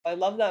I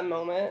love that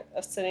moment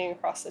of sitting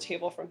across the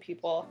table from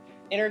people,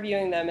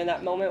 interviewing them, in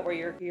that moment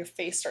where your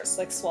face starts to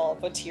like swell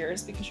up with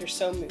tears because you're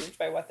so moved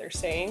by what they're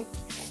saying.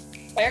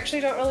 I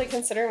actually don't really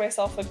consider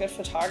myself a good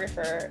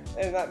photographer,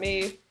 and that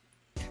may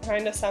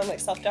kind of sound like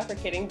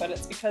self-deprecating, but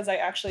it's because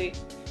I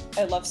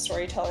love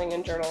storytelling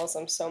and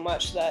journalism so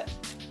much that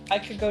I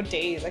could go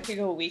days, I could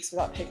go weeks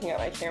without picking up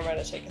my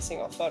camera to take a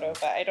single photo,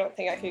 but I don't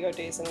think I could go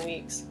days and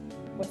weeks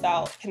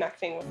without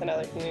connecting with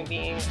another human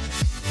being.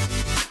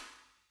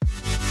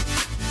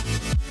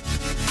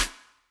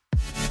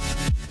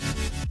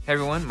 Hey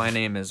everyone, my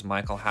name is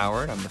Michael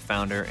Howard. I'm the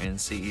founder and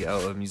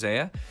CEO of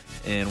Musea,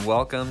 and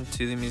welcome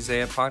to the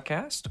Musea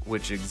podcast,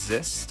 which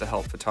exists to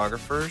help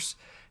photographers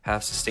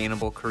have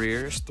sustainable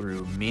careers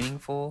through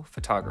meaningful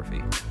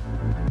photography.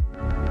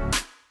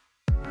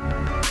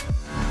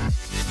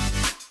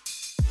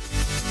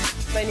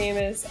 My name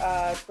is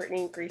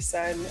Brittany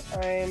Greason.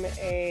 I'm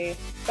a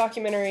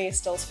documentary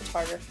stills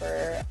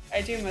photographer.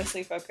 I do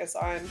mostly focus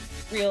on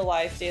real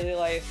life, daily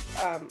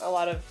life. A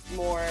lot of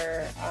more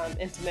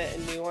intimate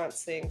and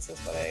nuanced things is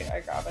what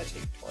I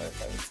gravitate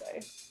towards, I would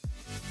say.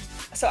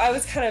 So I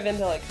was kind of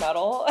into like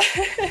metal.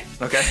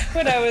 Okay.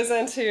 when I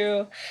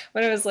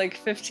was like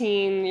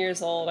 15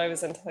 years old, I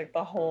was into like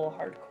the whole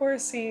hardcore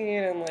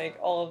scene and like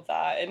all of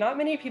that. And not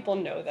many people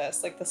know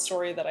this. Like the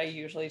story that I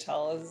usually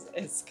tell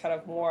is kind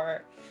of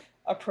more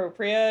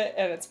appropriate,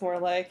 and it's more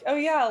like, oh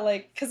yeah,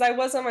 like, because I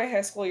was on my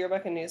high school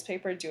yearbook and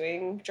newspaper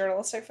doing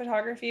journalistic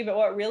photography, but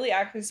what really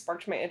actually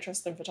sparked my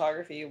interest in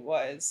photography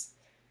was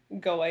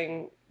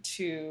going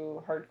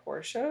to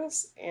hardcore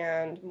shows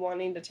and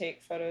wanting to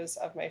take photos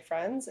of my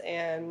friends.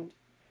 And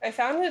I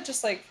found it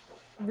just like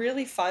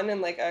really fun and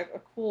like a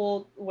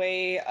cool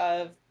way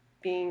of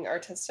being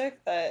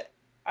artistic that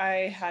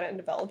I hadn't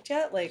developed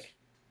yet. Like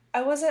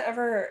I wasn't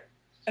ever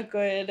a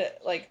good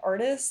like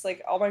artist.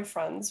 Like all my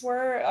friends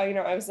were.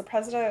 I was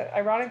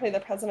ironically the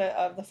president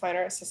of the Fine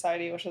Arts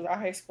Society, which was our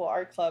high school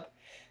art club,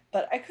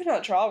 but I could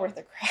not draw worth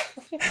a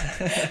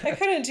crap. I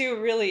couldn't do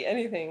really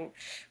anything.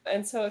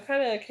 And so it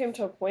kind of came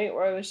to a point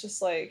where I was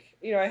just like,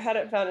 I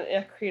hadn't found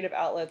a creative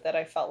outlet that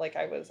I felt like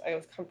I was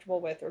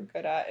comfortable with or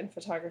good at, and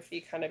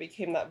photography kind of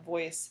became that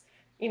voice.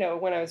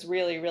 When I was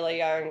really, really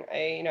young,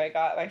 I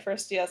got my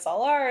first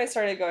DSLR. I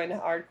started going to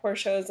hardcore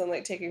shows and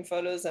like taking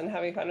photos and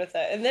having fun with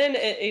it. And then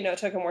it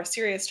took a more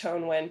serious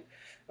tone when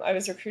I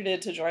was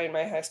recruited to join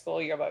my high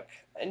school yearbook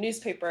and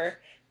newspaper.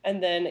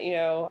 And then,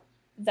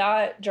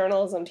 that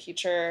journalism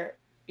teacher,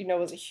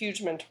 was a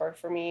huge mentor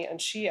for me.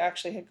 And she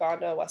actually had gone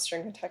to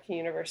Western Kentucky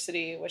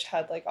University, which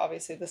had like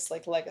obviously this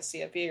like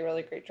legacy of being a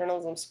really great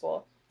journalism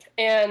school.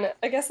 And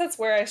I guess that's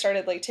where I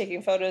started like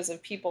taking photos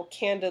of people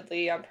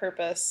candidly on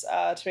purpose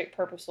to make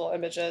purposeful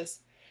images.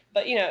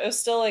 But, it was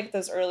still like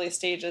those early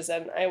stages,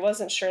 and I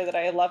wasn't sure that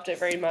I loved it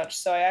very much.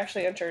 So I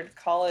actually entered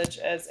college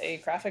as a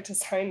graphic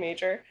design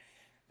major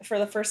for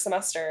the first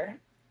semester.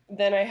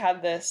 Then I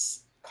had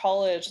this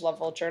college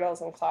level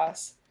journalism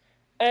class.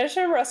 And I just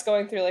remember us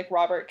going through like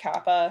Robert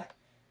Capa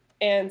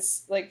and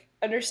like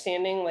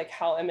understanding like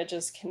how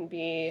images can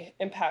be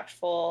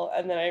impactful.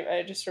 And then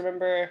I just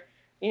remember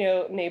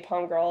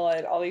Napalm Girl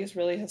and all these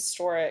really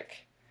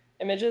historic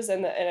images.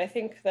 And I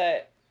think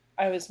that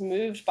I was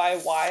moved by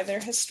why they're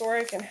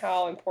historic and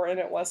how important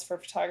it was for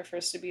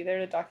photographers to be there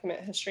to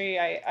document history.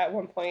 At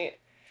one point,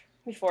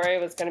 before I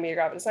was going to be a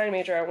graphic design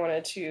major, I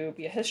wanted to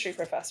be a history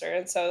professor.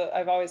 And so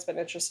I've always been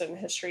interested in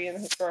history and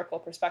the historical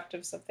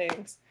perspectives of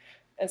things.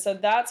 And so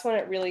that's when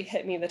it really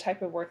hit me, the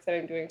type of work that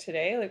I'm doing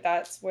today. Like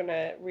that's when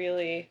it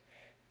really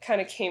kind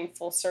of came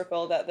full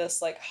circle that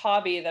this like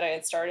hobby that I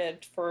had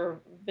started for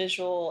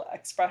visual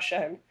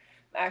expression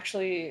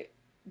actually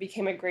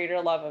became a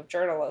greater love of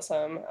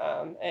journalism.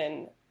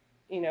 And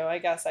I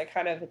guess I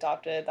kind of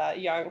adopted that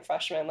young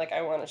freshman, like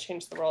I want to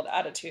change the world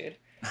attitude.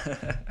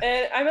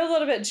 And I'm a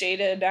little bit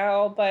jaded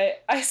now,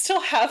 but I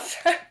still have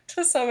that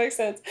to some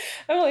extent.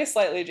 I'm only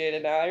slightly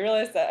jaded now. I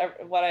realize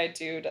that what I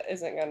do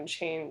isn't going to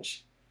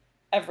change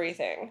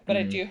everything, but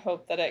I do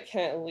hope that it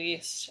can at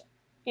least,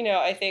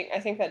 I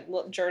think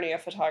that journey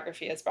of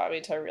photography has brought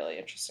me to a really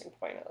interesting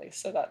point, at least.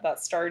 So that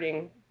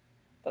starting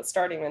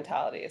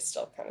mentality is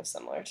still kind of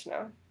similar to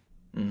now.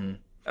 Mm-hmm.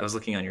 I was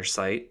looking on your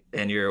site,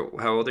 and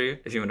how old are you,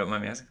 if you don't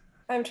mind me asking?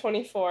 I'm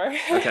 24.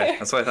 Okay,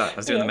 that's what I thought. I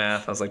was doing the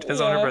math. I was like, depends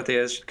on when her birthday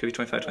is. Could be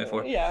 25,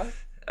 24. Yeah.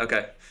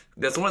 Okay.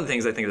 That's one of the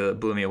things I think that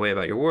blew me away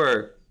about your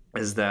work,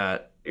 is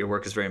that your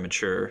work is very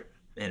mature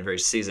and very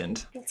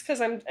seasoned. It's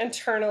because I'm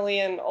internally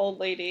an old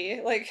lady.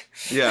 Like,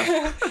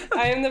 yeah.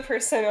 I am the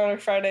person on a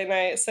Friday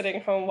night sitting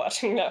home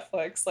watching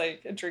Netflix,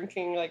 like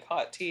drinking like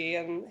hot tea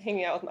and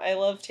hanging out with I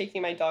love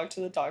taking my dog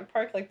to the dog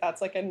park. Like that's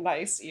like a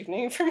nice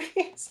evening for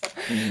me.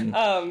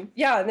 So,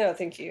 yeah, no,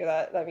 thank you.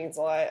 That means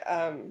a lot.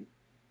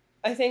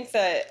 I think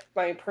that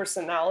my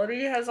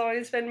personality has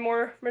always been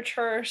more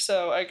mature,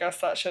 so I guess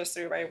that shows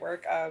through my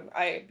work.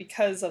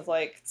 Because of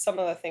like some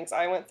of the things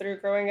I went through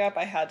growing up,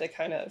 I had to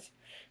kind of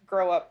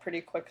grow up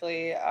pretty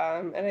quickly.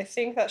 And I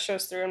think that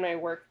shows through in my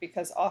work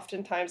because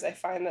oftentimes I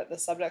find that the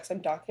subjects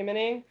I'm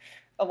documenting,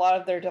 a lot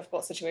of their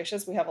difficult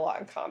situations, we have a lot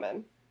in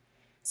common.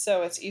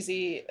 So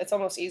it's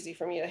almost easy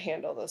for me to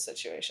handle those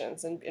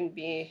situations and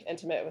be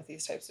intimate with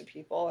these types of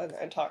people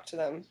and talk to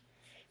them.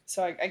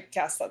 So I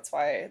guess that's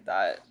why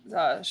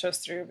that shows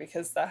through,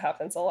 because that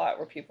happens a lot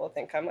where people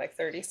think I'm like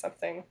 30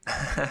 something.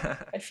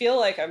 I feel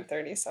like I'm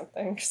 30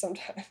 something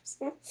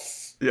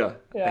sometimes. Yeah,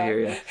 I hear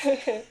Yeah.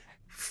 you.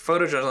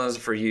 Photojournalism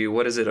for you,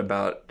 what is it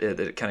about it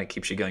that it kind of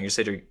keeps you going? You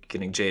said you're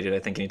getting jaded. I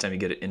think anytime you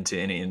get into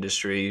any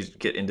industry, you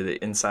get into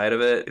the inside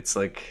of it, it's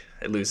like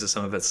it loses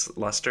some of its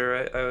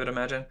luster, I would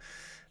imagine.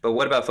 But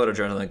what about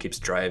photojournalism keeps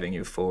driving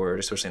you forward,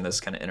 especially in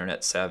this kind of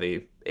internet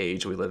savvy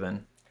age we live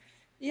in?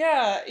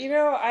 Yeah,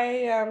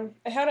 I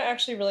had an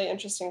actually really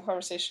interesting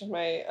conversation with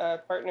my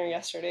partner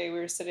yesterday. We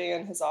were sitting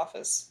in his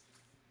office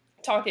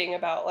talking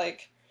about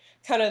like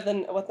kind of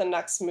what the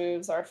next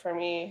moves are for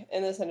me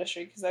in this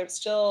industry, because I'm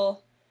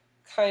still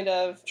kind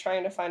of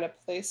trying to find a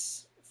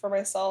place for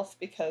myself,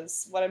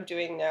 because what I'm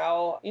doing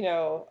now,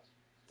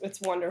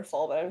 it's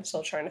wonderful, but I'm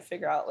still trying to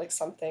figure out like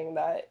something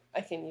that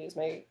I can use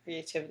my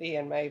creativity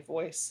and my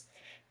voice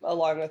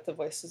along with the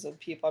voices of the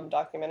people I'm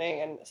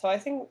documenting. And so I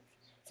think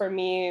for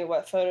me,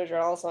 what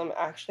photojournalism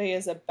actually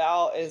is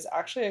about is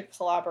actually a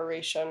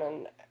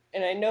collaboration.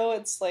 And I know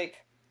it's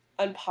like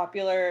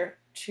unpopular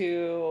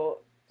to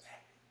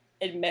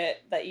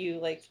admit that you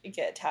like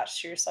get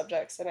attached to your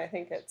subjects, and I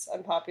think it's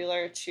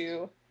unpopular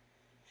to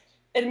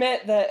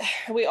admit that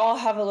we all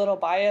have a little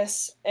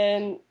bias.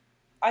 And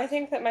I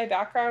think that my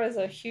background is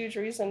a huge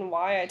reason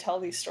why I tell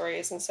these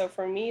stories. And so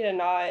for me to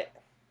not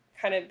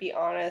kind of be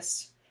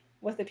honest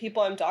with the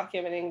people I'm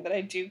documenting that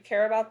I do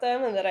care about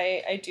them and that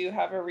I do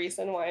have a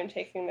reason why I'm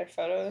taking their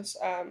photos,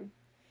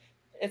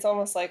 it's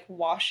almost like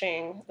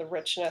washing the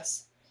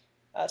richness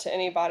to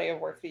any body of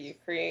work that you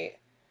create.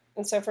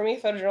 And so for me,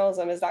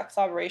 photojournalism is that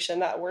collaboration,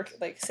 that work,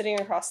 like sitting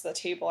across the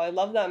table. I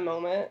love that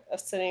moment of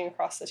sitting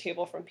across the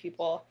table from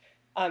people,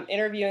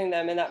 interviewing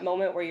them in that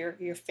moment where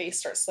your face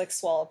starts to like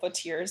swell up with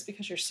tears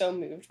because you're so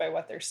moved by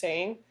what they're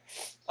saying.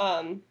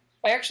 I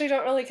actually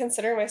don't really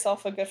consider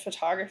myself a good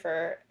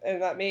photographer,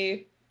 and that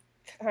may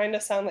kind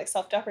of sound like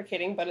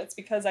self-deprecating, but it's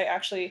because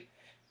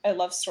I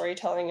love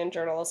storytelling and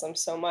journalism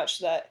so much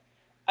that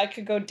I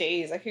could go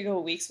days, I could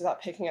go weeks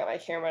without picking up my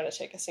camera to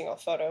take a single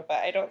photo, but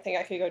I don't think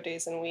I could go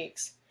days and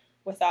weeks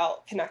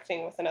without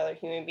connecting with another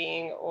human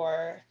being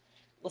or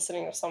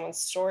listening to someone's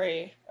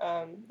story.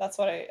 That's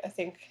what I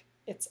think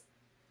it's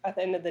at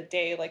the end of the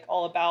day like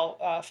all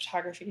about.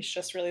 Photography is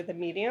just really the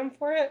medium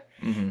for it.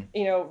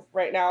 Mm-hmm.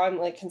 Right now I'm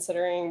like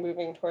considering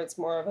moving towards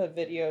more of a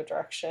video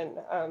direction,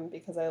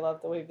 because I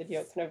love the way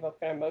video can evoke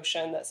an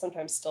emotion that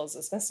sometimes stills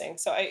is missing.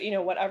 So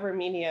whatever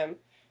medium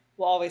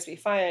will always be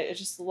fine. I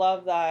just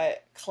love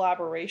that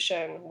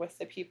collaboration with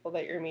the people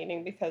that you're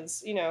meeting,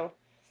 because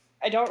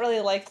I don't really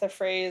like the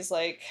phrase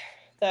like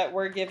that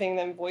we're giving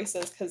them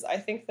voices, because I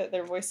think that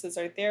their voices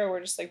are there.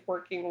 We're just like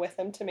working with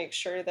them to make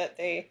sure that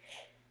they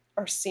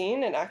are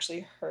seen and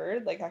actually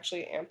heard, like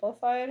actually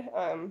amplified.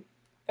 And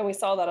we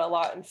saw that a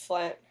lot in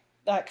Flint.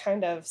 That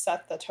kind of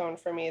set the tone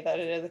for me that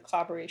it is a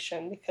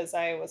collaboration, because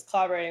I was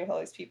collaborating with all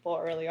these people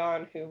early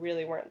on who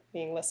really weren't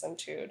being listened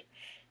to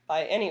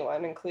by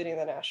anyone, including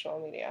the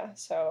national media.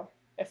 So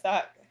if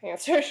that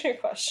answers your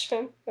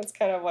question, that's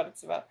kind of what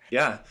it's about.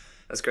 Yeah,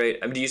 that's great.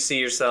 I mean, do you see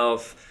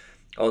yourself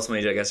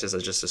ultimately, I guess, as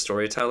just a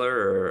storyteller,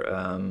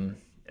 or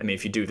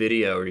if you do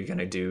video, are you going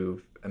to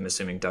do, I'm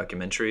assuming,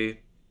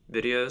 documentary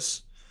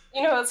videos?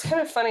 It's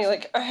kind of funny.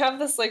 Like, I have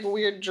this like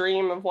weird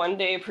dream of one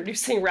day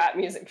producing rap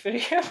music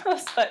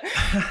videos. But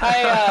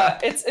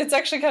it's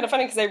actually kind of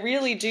funny because I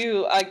really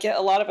do get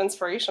a lot of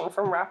inspiration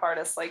from rap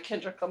artists like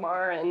Kendrick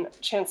Lamar and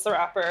Chance the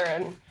Rapper,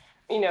 and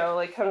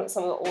like kind of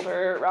some of the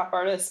older rap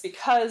artists,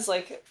 because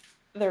like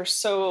they're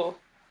so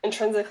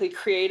intrinsically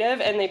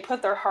creative and they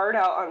put their heart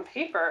out on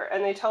paper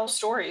and they tell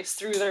stories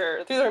through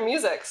their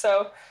music.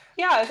 So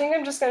yeah, I think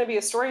I'm just going to be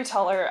a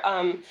storyteller.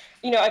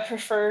 I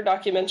prefer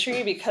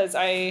documentary because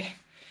I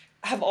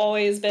have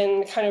always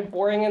been kind of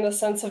boring in the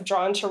sense of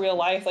drawn to real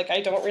life. Like,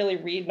 I don't really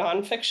read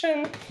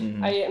nonfiction.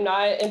 Mm-hmm. I am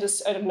not into,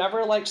 I've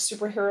never liked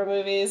superhero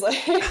movies.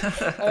 Like,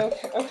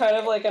 I'm kind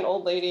of like an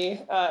old lady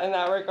in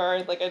that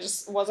regard. Like, I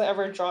just wasn't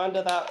ever drawn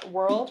to that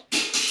world.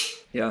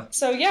 Yeah.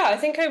 So yeah, I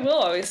think I will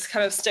always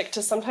kind of stick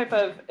to some type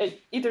of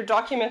either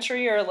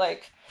documentary, or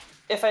like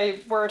if I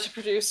were to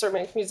produce or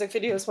make music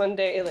videos one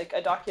day, like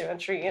a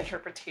documentary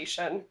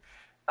interpretation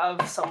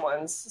of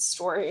someone's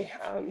story,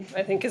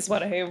 I think is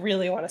what I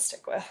really want to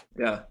stick with.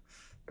 Yeah,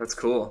 that's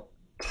cool.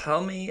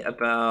 Tell me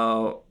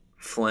about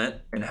Flint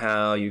and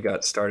how you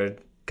got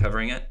started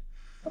covering it.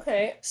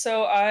 Okay,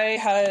 so I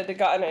had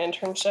gotten an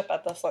internship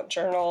at the Flint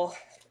Journal,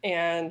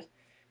 and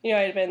I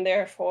had been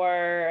there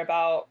for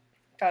about,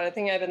 God, I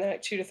think I'd been there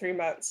like 2 to 3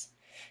 months.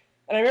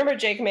 And I remember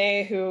Jake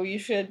May, who you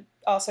should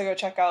also go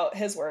check out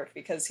his work,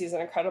 because he's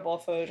an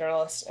incredible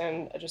photojournalist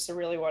and just a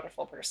really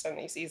wonderful person.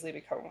 He's easily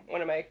become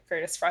one of my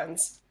greatest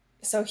friends.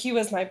 So he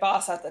was my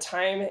boss at the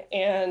time,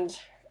 and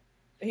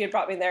he had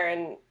brought me there,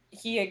 and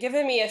he had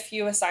given me a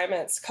few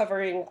assignments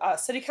covering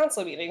city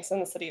council meetings in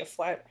the city of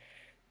Flint.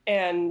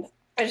 And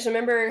I just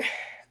remember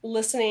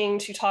listening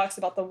to talks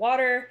about the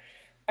water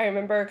I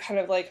remember kind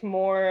of like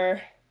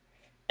more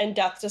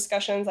in-depth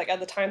discussions. Like at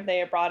the time they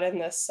had brought in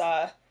this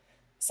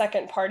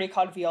second party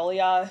called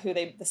Veolia, who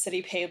the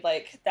city paid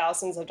like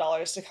thousands of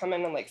dollars to come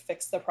in and like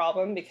fix the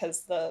problem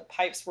because the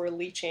pipes were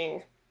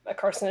leaching a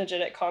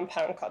carcinogenic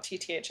compound called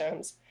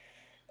TTHMs.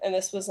 And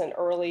this was I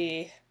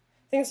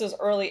think this was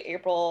early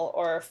April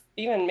or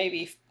even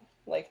maybe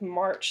like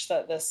March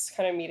that this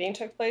kind of meeting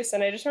took place.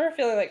 And I just remember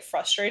feeling like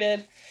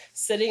frustrated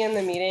sitting in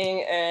the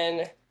meeting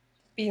and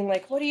being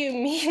like, what do you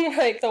mean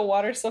like the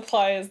water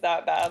supply is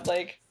that bad?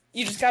 Like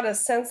you just got a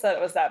sense that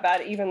it was that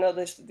bad, even though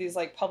these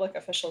like public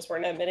officials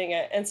weren't admitting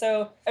it. And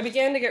so I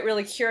began to get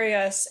really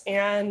curious,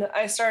 and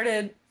I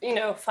started,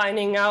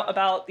 finding out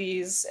about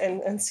these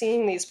and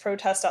seeing these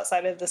protests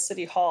outside of the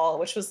city hall,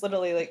 which was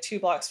literally like 2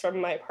 blocks from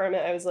my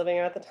apartment I was living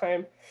in at the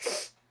time.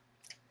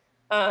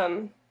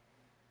 I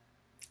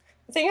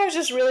think I was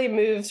just really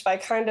moved by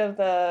kind of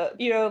the,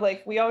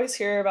 like we always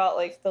hear about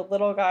like the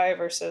little guy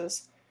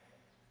versus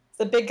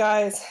the big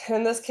guys.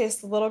 In this case,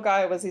 the little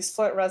guy was these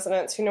Flint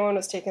residents who no one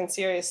was taken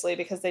seriously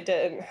because they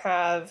didn't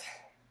have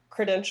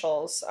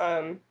credentials.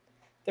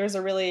 There was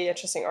a really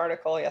interesting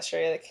article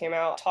yesterday that came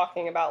out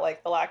talking about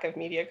like the lack of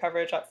media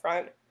coverage up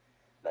front.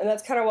 And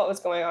that's kind of what was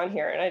going on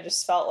here. And I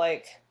just felt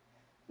like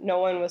no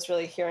one was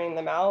really hearing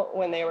them out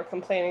when they were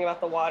complaining about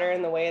the water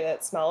and the way that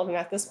it smelled. And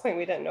at this point,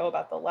 we didn't know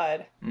about the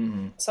lead.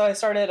 Mm-hmm. So I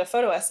started a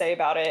photo essay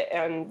about it.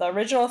 And the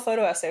original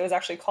photo essay was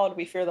actually called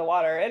We Fear the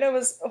Water. And it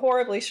was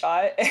horribly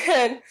shot.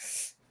 And,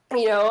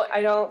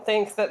 I don't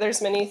think that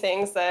there's many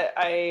things that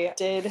I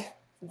did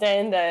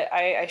then that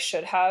I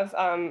should have.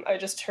 I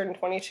just turned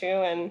 22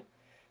 and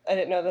I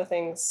didn't know the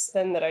things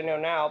then that I know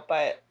now.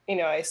 But,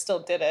 I still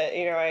did it.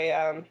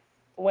 I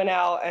went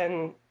out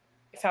and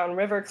found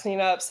river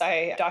cleanups.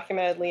 I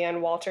documented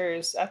Leanne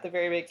Walters at the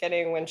very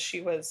beginning when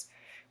she was,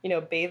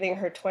 bathing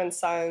her twin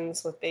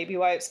sons with baby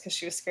wipes because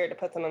she was scared to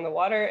put them in the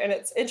water. And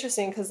it's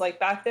interesting because like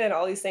back then,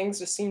 all these things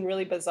just seemed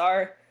really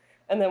bizarre.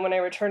 And then when I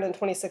returned in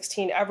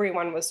 2016,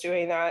 everyone was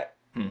doing that.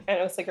 And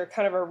it was like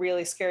kind of a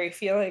really scary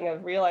feeling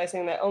of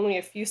realizing that only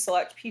a few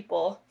select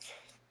people,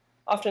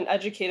 often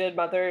educated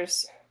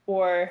mothers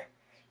or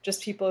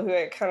just people who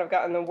had kind of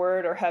gotten the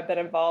word or had been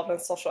involved in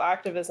social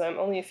activism,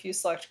 only a few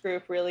select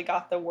group really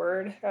got the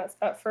word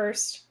at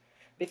first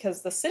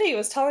because the city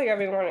was telling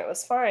everyone it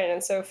was fine.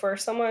 And so for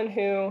someone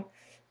who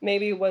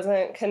maybe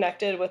wasn't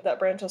connected with that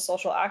branch of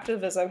social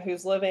activism,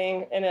 who's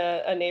living in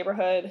a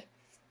neighborhood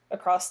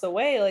across the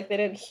way, like they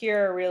didn't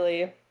hear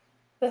really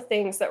the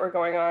things that were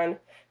going on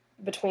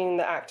between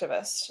the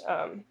activists.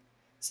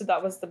 So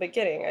that was the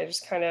beginning. I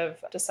just kind of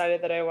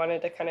decided that I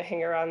wanted to kind of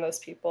hang around those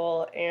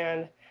people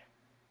and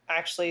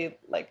actually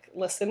like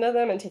listen to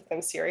them and take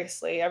them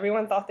seriously.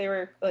 Everyone thought they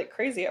were like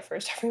crazy at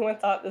first. Everyone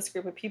thought this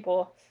group of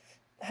people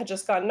had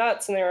just gone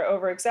nuts and they were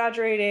over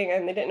exaggerating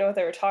and they didn't know what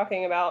they were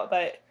talking about.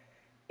 But,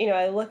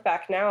 I look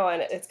back now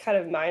and it's kind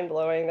of mind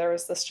blowing. There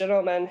was this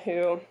gentleman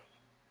who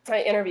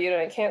I interviewed,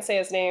 and I can't say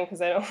his name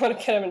because I don't want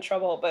to get him in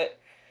trouble, but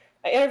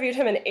I interviewed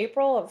him in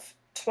April of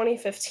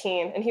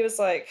 2015. And he was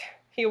like,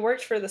 he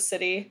worked for the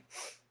city.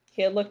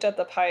 He had looked at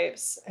the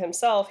pipes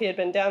himself. He had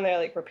been down there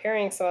like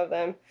repairing some of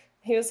them.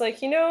 He was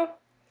like,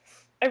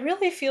 I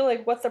really feel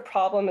like what the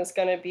problem is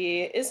going to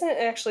be isn't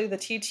actually the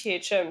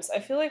TTHMs. I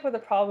feel like what the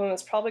problem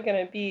is probably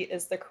going to be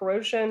is the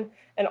corrosion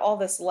and all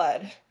this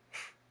lead.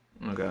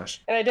 Oh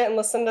gosh. And I didn't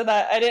listen to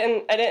that. I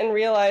didn't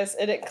realize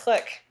it didn't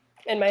click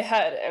in my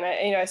head. And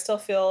I still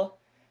feel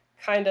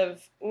kind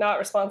of not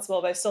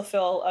responsible, but I still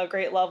feel a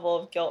great level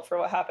of guilt for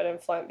what happened in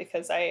Flint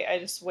because I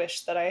just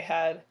wish that I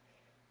had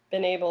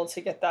been able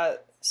to get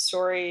that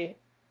story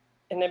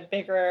in a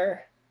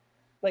bigger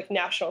like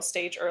national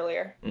stage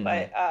earlier. Mm-hmm.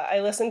 But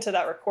I listened to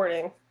that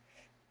recording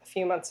a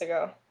few months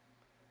ago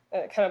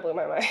and it kind of blew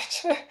my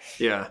mind.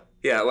 Yeah.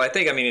 Well, I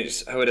think, I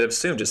would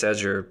assume just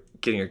as you're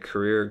getting your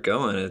career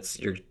going,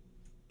 you're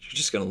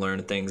just going to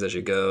learn things as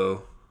you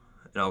go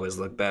and always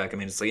look back.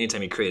 It's like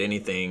anytime you create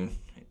anything,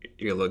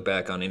 you're going to look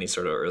back on any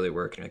sort of early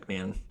work and you're like,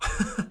 man.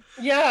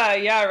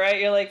 Yeah, right.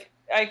 You're like,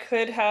 I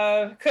could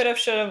have,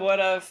 should have, would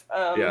have.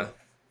 I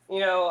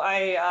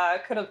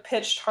could have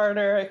pitched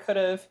harder. I could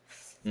have,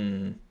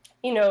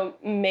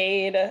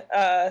 made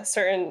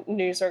certain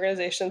news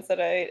organizations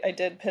that I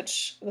did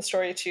pitch the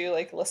story to,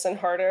 like, listen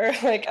harder.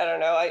 Like, I don't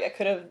know, I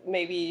could have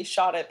maybe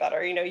shot it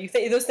better.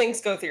 Those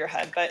things go through your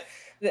head. But at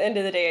the end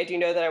of the day, I do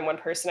know that I'm one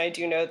person. I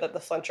do know that the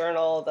Flint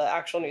Journal, the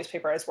actual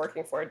newspaper I was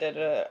working for, did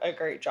a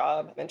great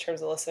job in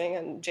terms of listening.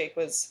 And Jake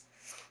was,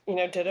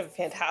 did a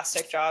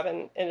fantastic job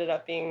and ended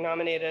up being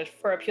nominated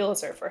for a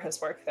Pulitzer for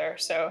his work there.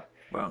 So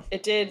wow.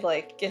 It did,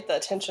 like, get the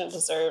attention it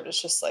deserved. It's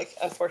just, like,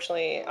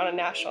 unfortunately, on a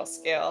national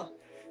scale,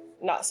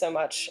 not so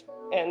much.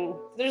 And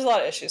there's a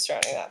lot of issues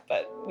surrounding that,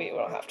 but I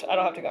don't have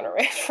to go on a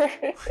rant for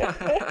it.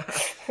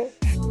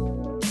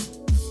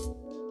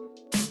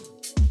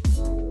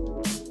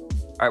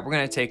 All right, we're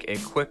going to take a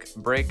quick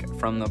break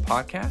from the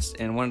podcast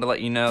and wanted to let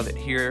you know that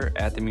here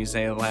at the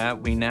Musea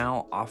Lab, we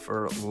now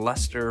offer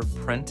luster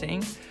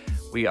printing.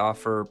 We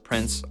offer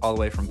prints all the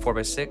way from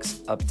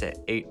 4x6 up to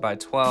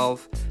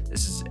 8x12.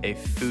 This is a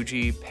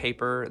Fuji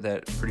paper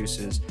that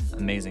produces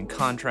amazing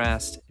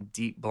contrast,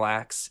 deep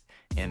blacks,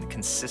 and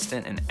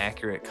consistent and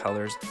accurate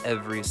colors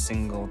every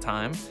single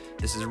time.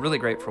 This is really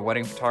great for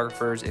wedding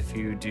photographers if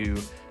you do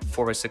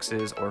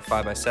 4x6s or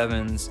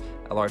 5x7s,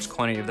 a large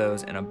quantity of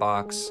those in a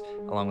box,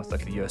 along with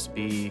like a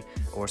USB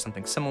or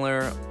something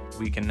similar.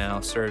 We can now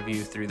serve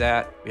you through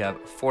that. We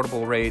have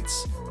affordable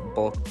rates,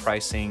 bulk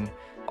pricing,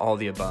 all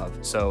the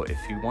above. So if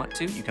you want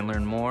to, you can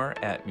learn more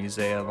at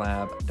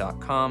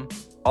musealab.com.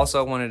 Also,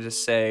 I wanted to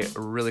say a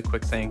really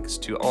quick thanks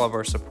to all of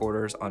our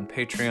supporters on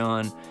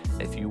Patreon.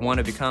 If you want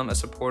to become a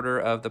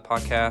supporter of the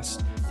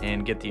podcast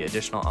and get the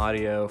additional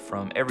audio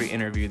from every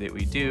interview that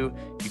we do,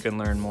 you can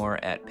learn more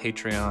at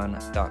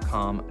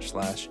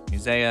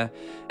patreon.com/musea.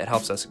 It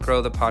helps us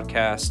grow the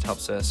podcast,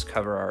 helps us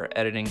cover our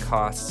editing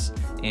costs,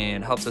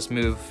 and helps us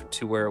move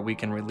to where we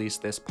can release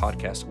this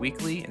podcast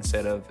weekly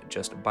instead of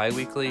just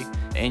bi-weekly.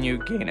 And you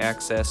gain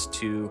access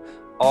to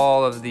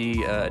all of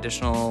the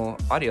additional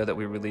audio that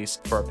we release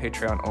for our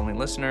Patreon-only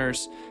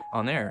listeners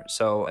on there.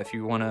 So if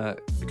you want to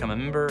become a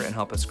member and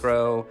help us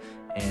grow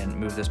and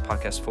move this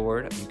podcast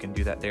forward, you can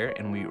do that there.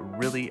 And we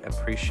really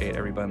appreciate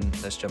everyone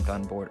that's jumped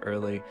on board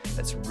early.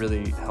 That's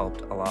really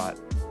helped a lot,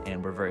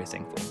 and we're very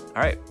thankful.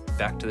 All right,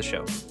 back to the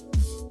show.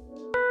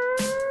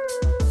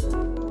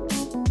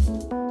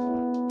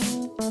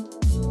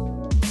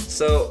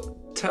 So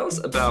tell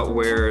us about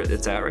where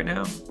it's at right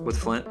now with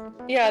Flint.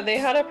 Yeah, they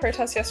had a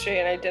protest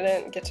yesterday and I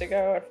didn't get to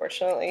go,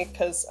 unfortunately,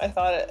 because I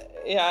thought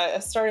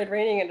it started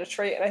raining in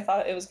Detroit and I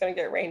thought it was going to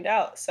get rained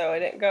out, so I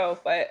didn't go,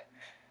 but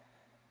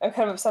I'm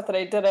kind of upset that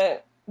I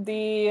didn't.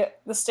 The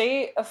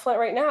state of Flint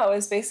right now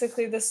is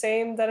basically the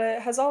same that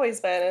it has always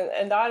been,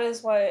 and that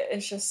is what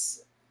is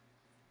just,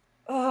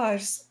 I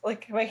just,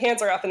 like, my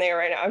hands are up in the air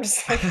right now. I'm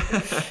just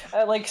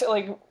like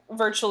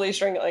virtually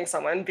strangling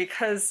someone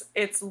because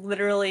it's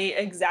literally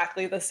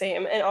exactly the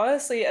same. And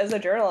honestly, as a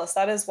journalist,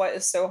 that is what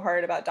is so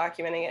hard about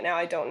documenting it now.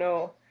 I don't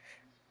know.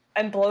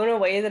 I'm blown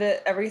away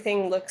that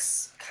everything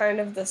looks kind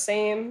of the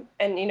same.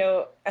 And, you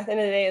know, at the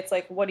end of the day, it's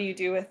like, what do you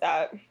do with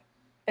that?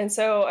 And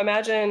so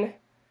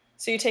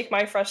you take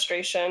my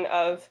frustration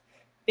of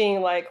being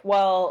like,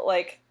 well,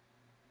 like,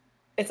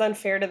 it's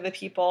unfair to the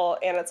people,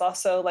 and it's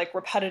also like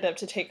repetitive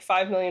to take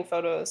 5 million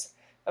photos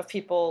of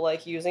people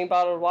like using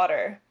bottled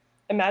water.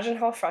 Imagine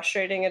how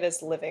frustrating it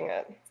is living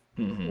it.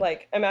 Mm-hmm.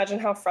 Like, imagine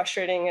how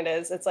frustrating it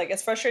is. It's like,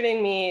 it's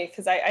frustrating me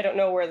because I don't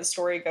know where the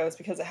story goes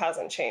because it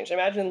hasn't changed.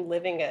 Imagine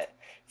living it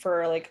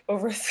for like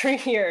over 3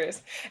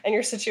 years and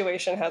your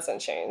situation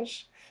hasn't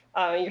changed.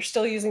 You're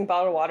still using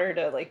bottled water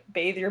to like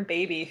bathe your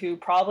baby who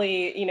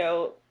probably, you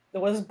know,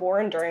 was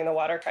born during the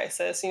water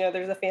crisis. You know,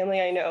 there's a family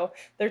I know,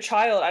 their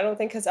child I don't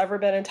think has ever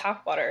been in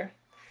tap water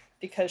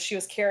because she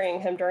was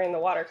carrying him during the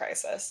water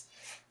crisis.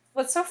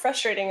 What's so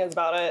frustrating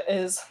about it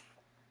is,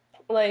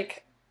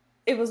 like,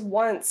 it was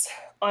once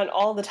on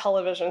all the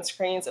television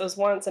screens, it was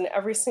once in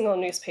every single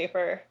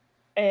newspaper,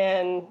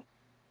 and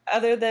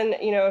other than,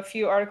 you know, a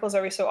few articles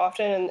every so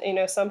often, and, you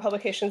know, some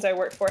publications I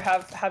work for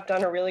have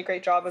done a really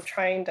great job of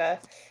trying to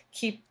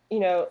keep, you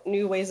know,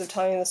 new ways of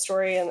telling the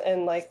story,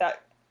 and like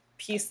that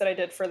piece that I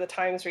did for the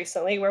Times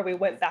recently where we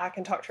went back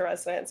and talked to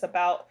residents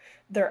about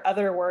their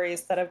other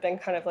worries that have been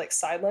kind of like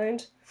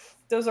sidelined.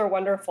 Those are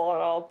wonderful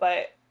and all,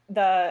 but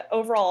the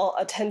overall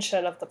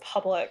attention of the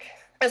public,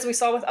 as we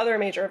saw with other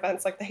major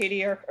events like the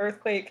Haiti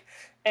earthquake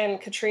and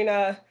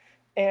Katrina,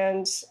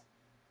 and,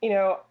 you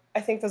know,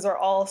 I think those are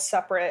all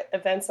separate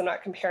events. I'm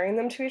not comparing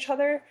them to each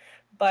other,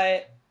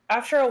 but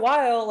after a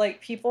while,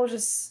 like, people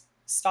just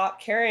stop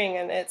caring,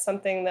 and it's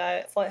something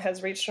that Flint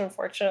has reached,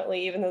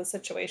 unfortunately, even though the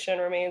situation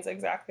remains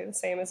exactly the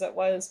same as it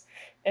was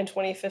in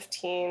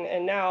 2015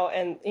 and now.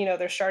 And, you know,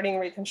 they're starting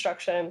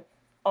reconstruction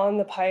on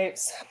the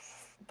pipes,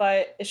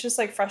 but it's just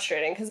like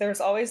frustrating because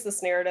there's always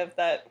this narrative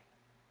that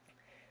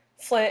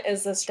Flint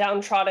is this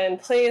downtrodden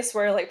place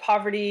where like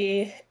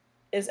poverty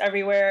is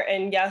everywhere.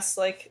 And yes,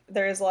 like,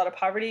 there is a lot of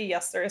poverty.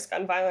 Yes, there is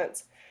gun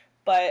violence,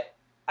 but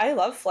I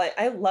love Flint.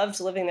 I loved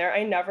living there.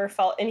 I never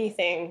felt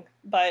anything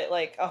but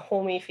like a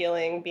homey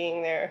feeling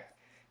being there.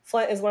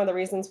 Flint is one of the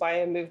reasons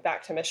why I moved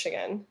back to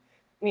Michigan.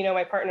 You know,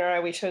 my partner and I,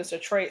 we chose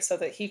Detroit so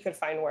that he could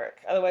find work.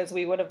 Otherwise,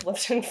 we would have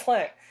lived in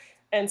Flint.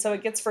 And so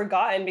it gets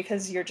forgotten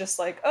because you're just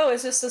like, oh,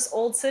 it's just this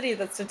old city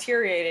that's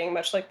deteriorating,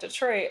 much like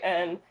Detroit.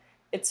 And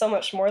it's so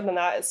much more than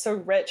that. It's so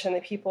rich, and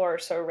the people are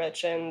so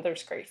rich, and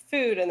there's great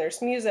food, and there's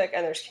music,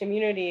 and there's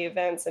community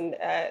events. And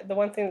the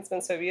one thing that's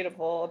been so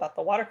beautiful about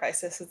the water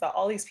crisis is that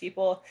all these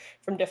people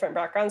from different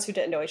backgrounds who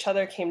didn't know each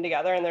other came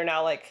together, and they're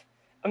now like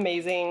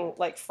amazing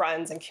like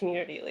friends and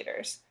community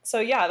leaders. So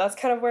yeah, that's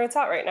kind of where it's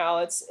at right now.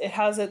 It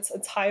has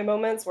its high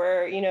moments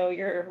where, you know,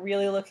 you're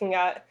really looking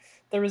at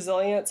the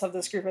resilience of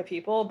this group of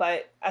people,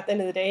 but at the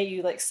end of the day,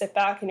 you like sit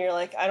back and you're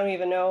like, I don't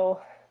even know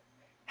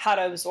how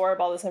to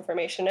absorb all this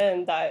information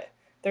in, that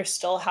they're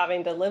still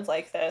having to live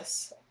like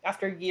this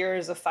after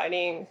years of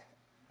fighting,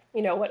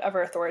 you know,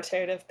 whatever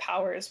authoritative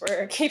powers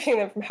were keeping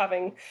them from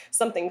having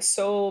something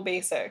so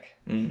basic,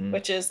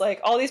 which is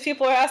like all these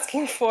people are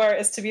asking for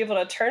is to be able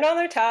to turn on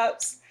their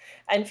taps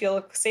and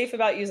feel safe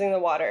about using the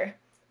water.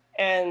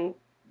 And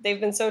they've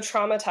been so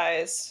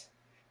traumatized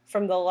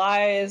from the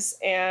lies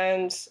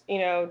and,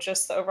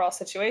 just the overall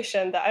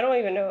situation that I don't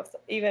even know if,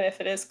 even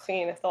if it is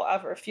clean, if they'll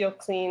ever feel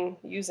clean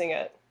using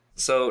it.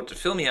 So to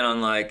fill me in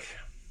on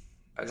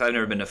because I've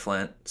never been to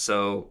Flint,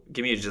 so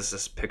give me just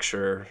this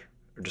picture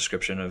or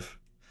description of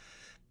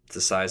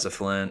the size of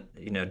Flint,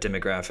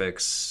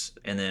 demographics,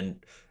 and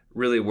then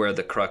really where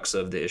the crux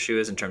of the issue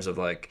is in terms of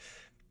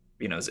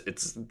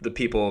it's the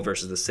people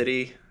versus the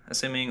city,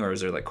 assuming, or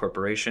is there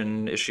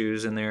corporation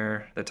issues in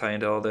there that tie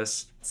into all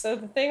this? So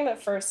the thing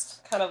that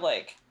first kind of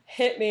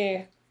hit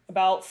me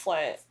about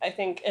Flint, I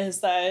think,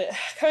 is that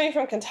coming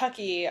from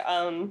Kentucky,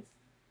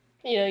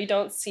 you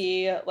don't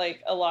see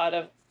a lot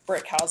of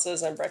brick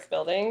houses and brick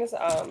buildings.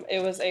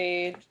 It was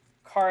a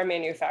car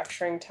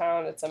manufacturing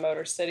town. It's a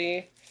motor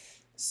city.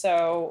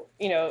 So,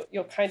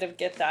 you'll kind of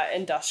get that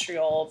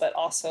industrial, but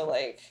also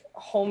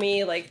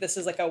homey, this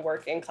is a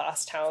working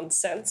class town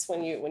sense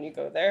when you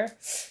go there.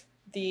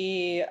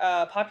 The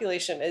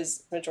population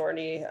is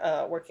majority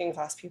working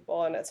class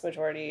people, and it's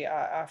majority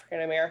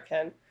African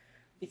American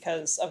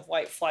because of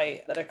white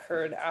flight that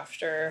occurred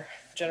after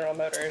General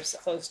Motors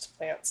closed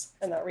plants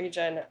in that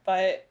region.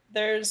 But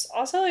there's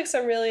also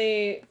some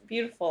really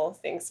beautiful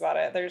things about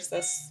it. There's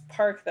this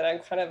park that I'm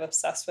kind of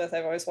obsessed with.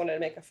 I've always wanted to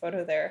make a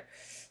photo there.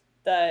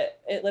 That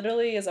it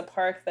literally is a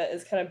park that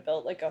is kind of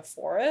built like a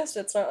forest.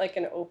 It's not like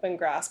an open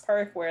grass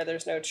park where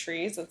there's no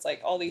trees. It's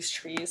all these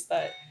trees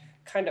that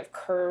kind of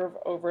curve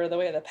over the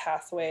way of the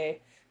pathway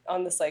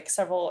on this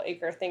several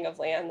acre thing of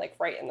land,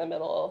 right in the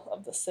middle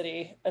of the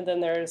city. And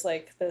then there's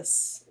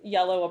this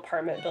yellow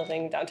apartment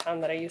building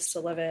downtown that I used to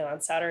live in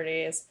on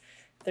Saturdays.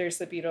 There's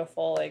the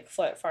beautiful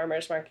Flint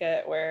Farmers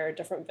Market where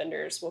different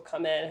vendors will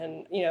come in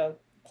and,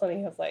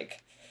 plenty of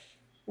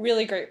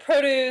really great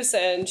produce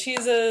and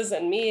cheeses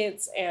and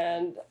meats.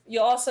 And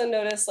you'll also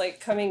notice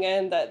coming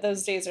in that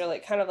those days are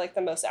kind of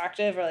the most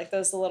active, or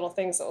those little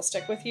things that will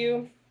stick with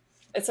you.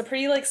 It's a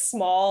pretty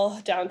small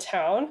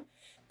downtown,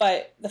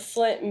 but the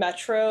Flint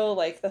metro,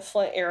 the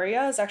Flint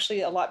area is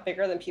actually a lot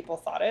bigger than people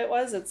thought it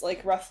was. It's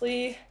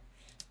roughly,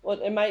 well,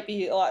 it might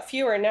be a lot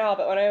fewer now,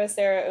 but when I was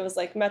there, it was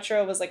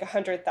metro was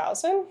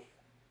 100,000.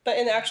 But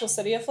in the actual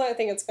city of Flint, I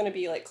think it's going to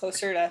be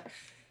closer to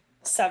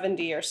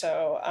 70 or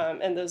so,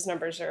 and those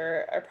numbers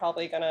are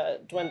probably going to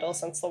dwindle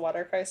since the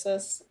water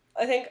crisis.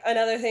 I think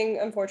another thing,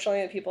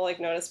 unfortunately, that people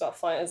notice about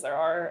Flint is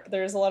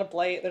there's a lot of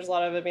blight, there's a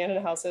lot of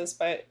abandoned houses,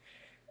 but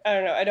I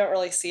don't know, I don't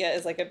really see it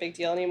as a big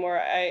deal anymore.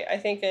 I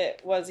think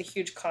it was a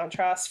huge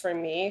contrast for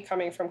me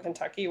coming from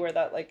Kentucky where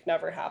that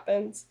never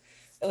happens,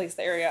 at least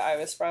the area I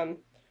was from.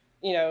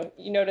 You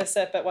notice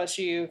it, but once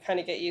you kind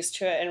of get used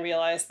to it and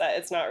realize that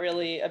it's not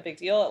really a big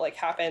deal, it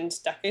happened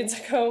decades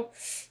ago.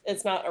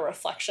 It's not a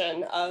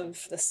reflection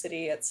of the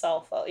city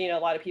itself. A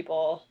lot of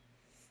people,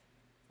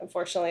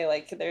 unfortunately,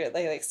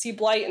 they see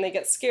blight and they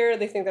get scared.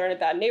 They think they're in a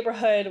bad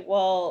neighborhood.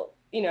 Well,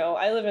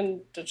 I live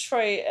in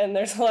Detroit, and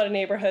there's a lot of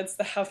neighborhoods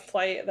that have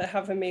blight, that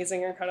have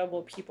amazing,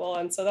 incredible people.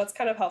 And so that's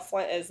kind of how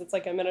Flint is. It's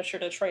a miniature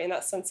Detroit in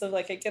that sense of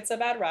it gets a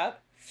bad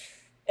rap.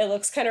 It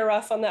looks kind of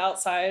rough on the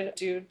outside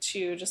due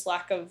to just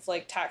lack of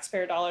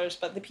taxpayer dollars,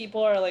 but the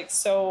people are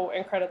so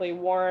incredibly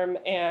warm.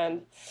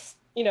 And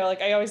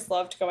I always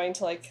loved going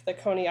to the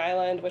Coney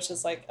Island, which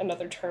is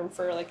another term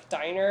for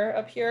diner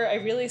up here. I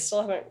really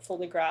still haven't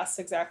fully grasped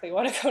exactly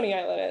what a Coney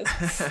Island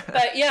is.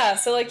 But yeah,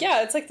 so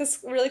it's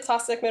this really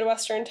classic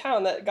Midwestern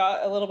town that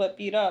got a little bit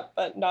beat up,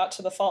 but not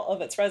to the fault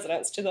of its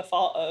residents, to the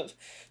fault of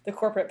the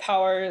corporate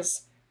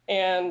powers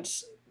and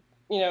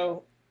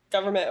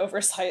government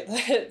oversight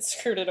that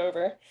screwed it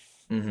over.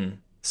 Mm-hmm.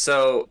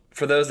 So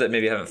for those that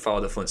maybe haven't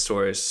followed the Flint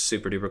stories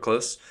super duper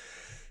close,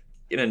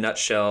 in a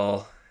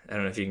nutshell, I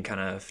don't know if you can kind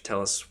of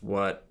tell us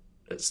what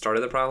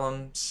started the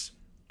problems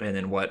and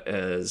then what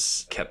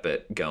has kept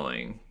it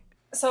going.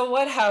 So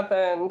what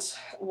happened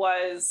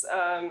was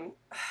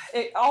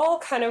it all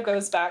kind of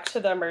goes back to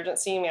the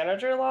emergency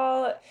manager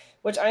law,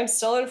 which I'm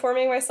still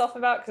informing myself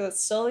about because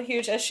it's still a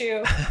huge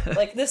issue.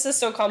 This is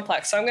so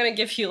complex. So I'm going to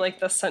give you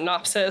the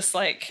synopsis,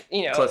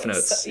 Cliff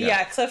Notes.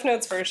 Yeah, Cliff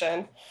Notes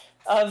version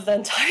of the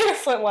entire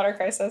Flint water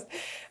crisis.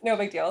 No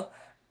big deal.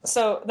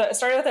 So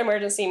starting with the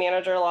emergency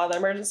manager law, the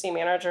emergency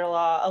manager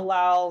law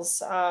allows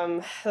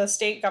the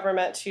state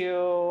government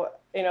to,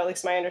 at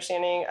least my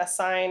understanding,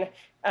 assign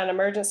an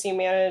emergency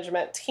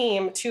management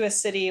team to a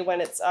city when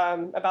it's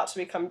about to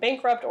become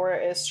bankrupt or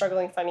is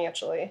struggling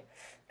financially.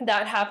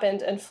 That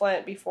happened in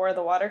Flint before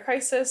the water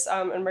crisis.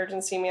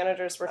 Emergency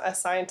managers were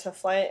assigned to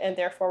Flint and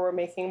therefore were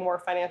making more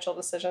financial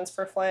decisions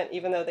for Flint,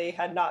 even though they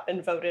had not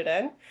been voted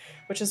in,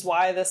 which is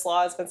why this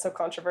law has been so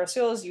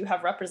controversial, is you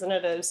have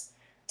representatives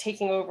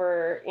taking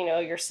over,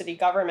 your city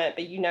government,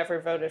 but you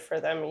never voted for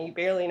them and you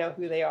barely know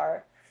who they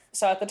are.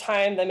 So at the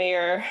time, the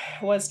mayor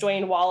was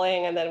Dwayne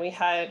Walling, and then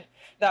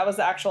that was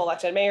the actual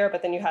elected mayor,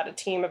 but then you had a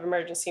team of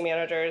emergency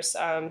managers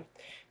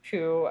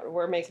who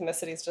were making the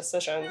city's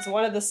decisions.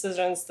 One of the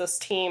decisions this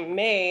team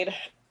made,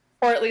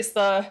 or at least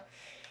the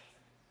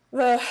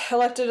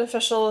elected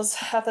officials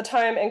at the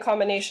time in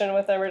combination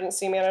with the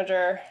emergency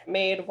manager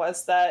made,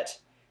 was that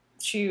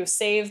to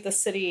save the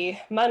city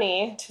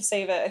money, to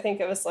save it, I think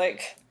it was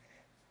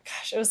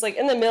gosh, it was like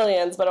in the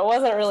millions, but it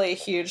wasn't really a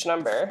huge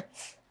number.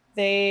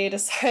 They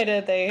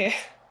decided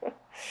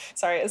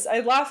sorry, I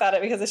laugh at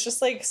it because it's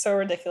just like so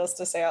ridiculous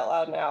to say out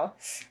loud now.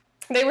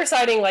 They were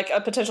citing like a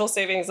potential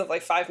savings of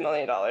like $5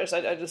 million.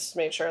 I just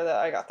made sure that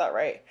I got that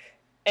right.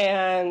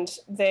 And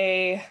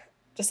they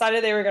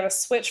decided they were going to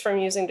switch from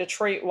using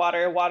Detroit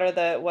water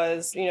that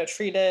was,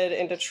 treated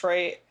in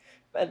Detroit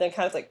and then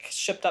kind of like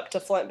shipped up to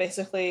Flint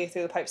basically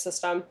through the pipe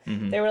system.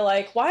 Mm-hmm. They were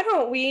like, why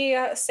don't we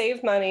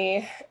save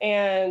money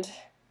and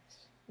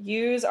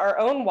use our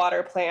own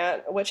water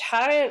plant, which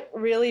hadn't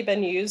really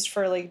been used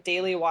for like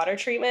daily water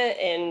treatment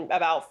in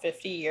about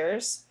 50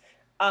 years.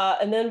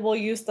 And then we'll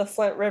use the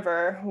Flint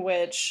River,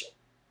 which,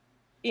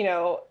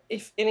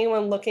 if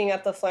anyone looking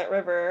at the Flint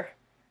River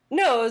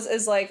knows,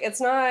 is like,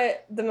 it's not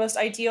the most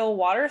ideal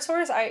water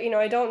source.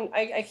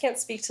 I can't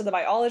speak to the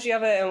biology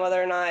of it and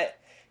whether or not,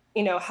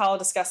 how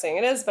disgusting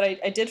it is, but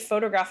I did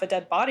photograph a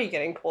dead body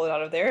getting pulled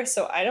out of there,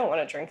 so I don't want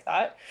to drink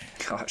that.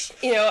 Gosh.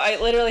 I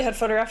literally had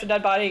photographed a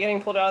dead body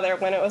getting pulled out of there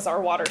when it was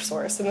our water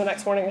source, and the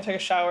next morning I took a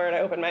shower and I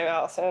opened my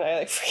mouth and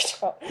I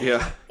freaked out.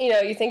 Yeah.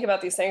 You think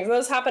about these things, and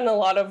those happen in a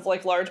lot of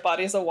like large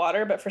bodies of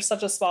water, but for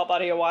such a small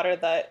body of water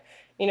that,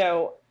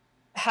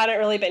 hadn't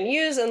really been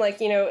used, and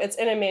like, it's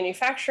in a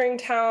manufacturing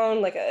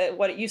town, like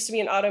what it used to be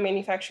an auto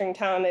manufacturing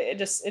town, it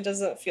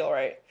doesn't feel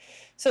right.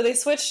 So they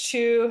switched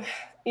to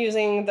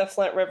using the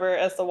Flint River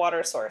as the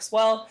water source.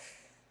 Well,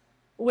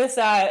 with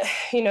that,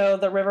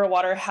 the river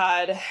water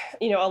had,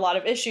 a lot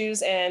of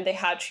issues, and they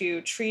had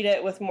to treat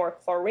it with more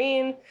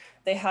chlorine.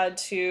 They had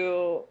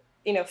to,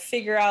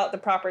 figure out the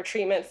proper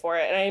treatment for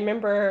it. And I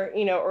remember,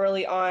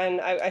 early on,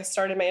 I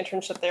started my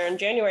internship there in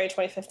January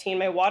 2015.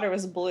 My water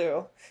was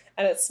blue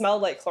and it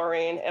smelled like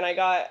chlorine. And I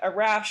got a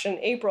rash in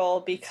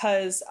April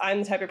because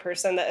I'm the type of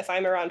person that if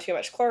I'm around too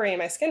much chlorine,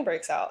 my skin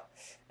breaks out.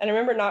 And I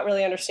remember not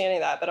really understanding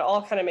that, but it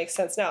all kind of makes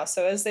sense now.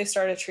 So as they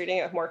started treating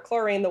it with more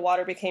chlorine, the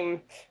water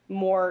became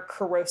more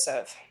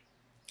corrosive.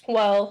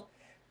 Well,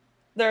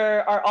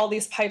 there are all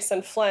these pipes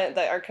in Flint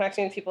that are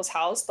connecting to people's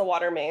house, the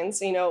water mains.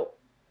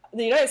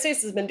 The United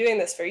States has been doing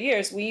this for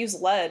years. We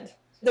use lead.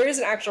 There is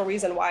an actual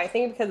reason why. I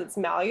think because it's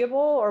malleable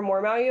or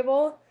more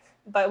malleable,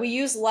 but we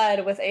use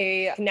lead with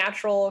a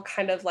natural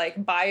kind of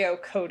like bio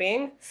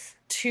coating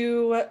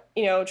to,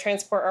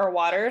 transport our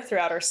water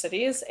throughout our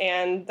cities,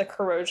 and the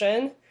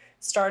corrosion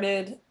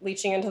started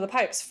leaching into the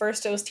pipes.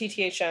 First, it was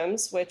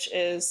TTHMs, which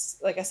is,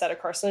 like I said, a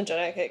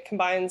carcinogenic.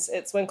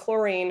 It's when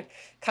chlorine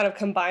kind of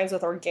combines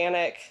with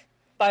organic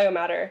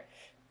biomatter.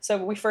 So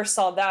when we first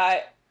saw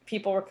that,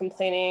 people were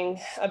complaining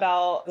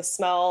about the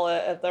smell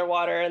of their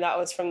water, and that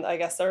was from, I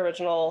guess, the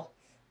original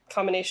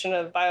combination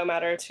of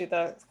biomatter to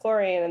the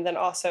chlorine. And then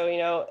also,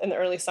 in the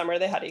early summer,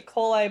 they had E.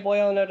 coli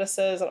boil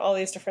notices and all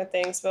these different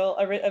things. Well,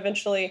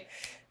 eventually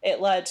it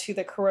led to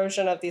the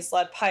corrosion of these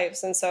lead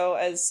pipes. And so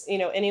as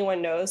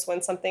anyone knows,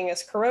 when something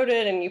is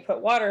corroded and you put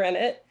water in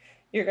it,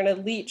 you're going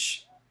to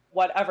leach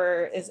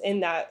whatever is in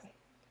that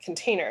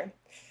container.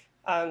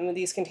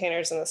 These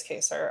containers in this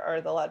case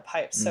are the lead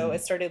pipes. So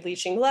it started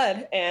leaching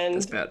lead, and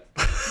that's bad.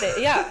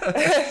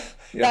 Yeah.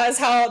 Yeah.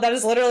 That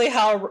is literally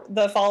how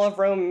the fall of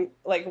Rome,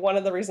 like one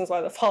of the reasons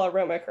why the fall of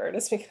Rome occurred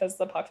is because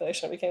the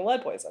population became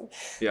lead poisoned.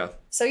 Yeah.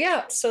 So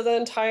the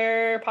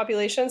entire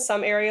population,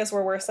 some areas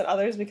were worse than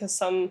others because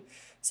some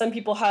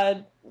people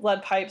had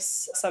lead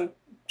pipes, some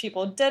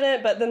people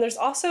didn't, but then there's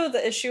also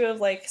the issue of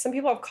like some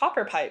people have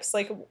copper pipes.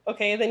 Like,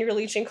 okay, then you're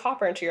leaching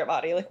copper into your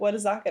body. Like, what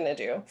is that going to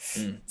do?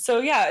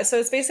 So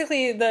it's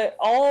basically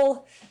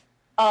all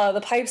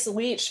the pipes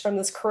leached from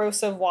this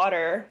corrosive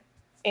water,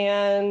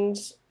 and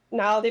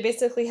now they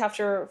basically have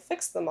to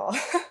fix them all.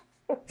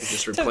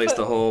 Just replace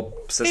the whole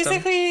system?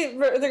 Basically,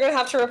 they're going to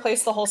have to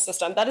replace the whole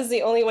system. That is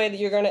the only way that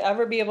you're going to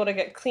ever be able to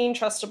get clean,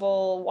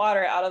 trustable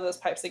water out of those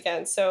pipes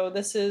again. So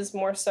this is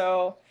more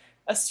so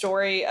a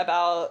story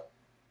about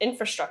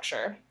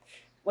infrastructure,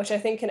 which I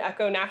think can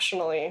echo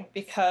nationally,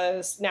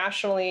 because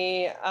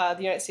nationally, the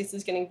United States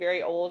is getting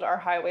very old. Our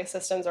highway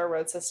systems, our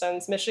road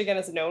systems. Michigan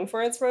is known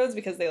for its roads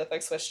because they look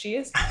like Swiss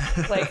cheese.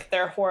 Like,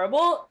 they're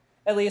horrible.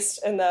 At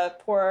least in the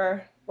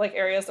poor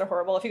areas, they're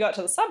horrible. If you go out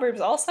to the suburbs,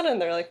 all of a sudden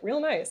they're like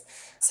real nice.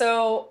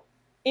 So,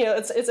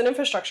 it's an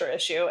infrastructure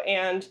issue.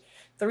 And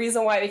the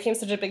reason why it became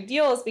such a big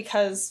deal is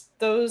because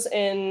those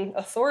in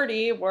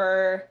authority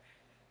were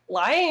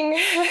lying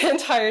the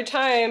entire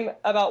time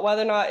about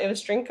whether or not it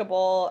was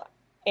drinkable.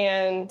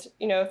 And,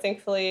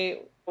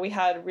 thankfully we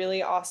had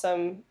really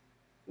awesome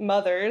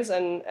mothers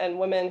and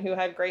women who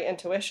had great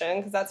intuition,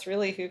 because that's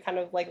really who kind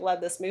of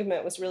led this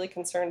movement, was really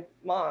concerned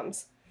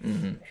moms.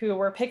 Mm-hmm. Who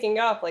were picking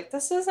up,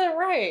 this isn't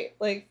right.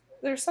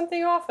 There's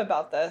something off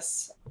about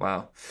this.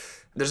 Wow.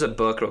 There's a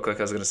book, real quick,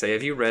 I was going to say.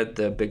 Have you read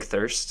The Big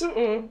Thirst?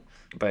 Mm-mm.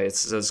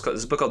 It's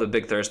a book called The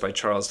Big Thirst by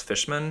Charles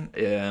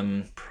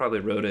Fishman. Probably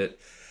wrote it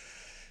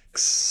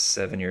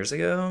 7 years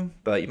ago.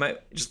 But you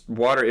might, just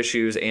water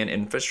issues and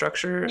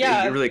infrastructure.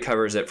 Yeah. It really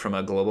covers it from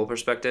a global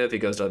perspective. He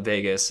goes to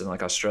Vegas and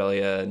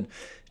Australia and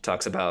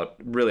talks about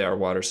really our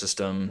water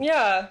system.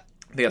 Yeah.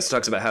 He also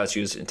talks about how it's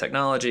used in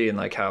technology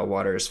and how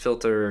water is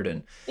filtered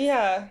and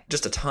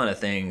just a ton of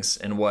things,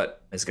 and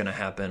what is going to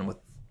happen with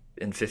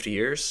in 50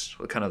 years,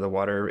 what kind of the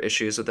water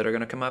issues that are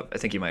going to come up. I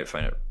think you might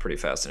find it pretty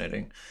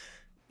fascinating.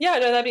 Yeah,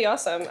 no, that'd be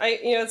awesome.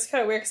 It's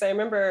kind of weird because I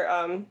remember,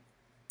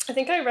 I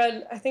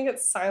think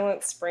it's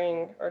Silent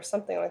Spring or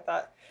something like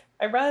that.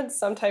 I read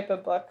some type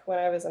of book when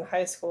I was in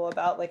high school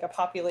about like a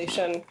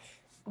population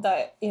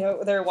that,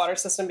 their water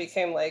system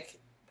became like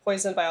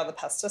poisoned by all the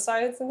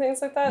pesticides and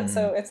things like that.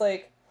 So it's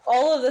like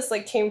all of this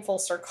like came full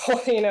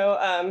circle,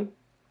 And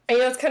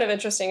it's kind of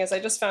interesting is I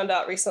just found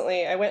out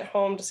recently, I went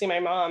home to see my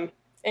mom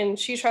and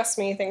she trusts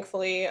me,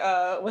 thankfully,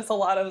 with a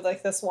lot of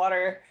like this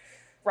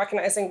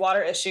recognizing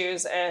water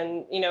issues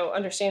and,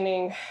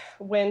 understanding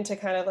when to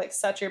kind of like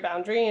set your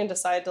boundary and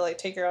decide to like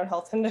take your own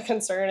health into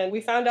concern. And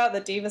we found out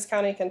that Davis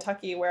County,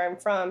 Kentucky, where I'm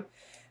from,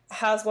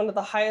 has one of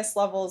the highest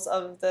levels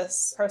of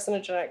this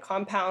carcinogenic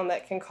compound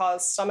that can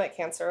cause stomach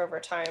cancer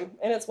over time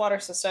in its water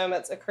system.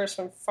 It occurs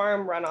from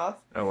farm runoff.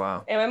 Oh,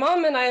 wow. And my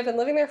mom and I have been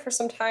living there for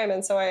some time.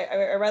 And so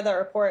I read that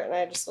report and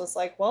I just was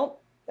like,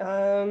 well,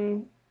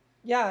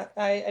 yeah,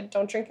 I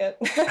don't drink it.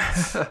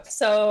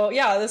 So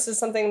yeah, this is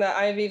something that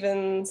I've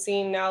even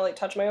seen now, like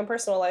touch my own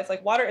personal life.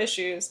 Like water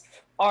issues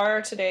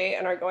are today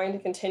and are going to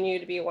continue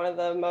to be one of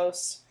the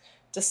most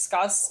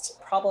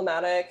discussed,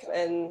 problematic,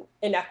 and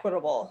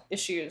inequitable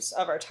issues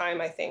of our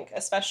time, I think,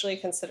 especially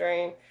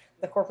considering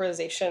the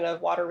corporatization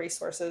of water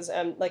resources.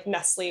 And like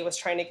Nestle was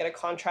trying to get a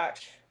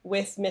contract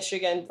with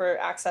Michigan for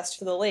access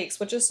to the lakes,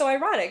 which is so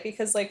ironic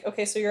because like,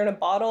 okay, so you're going to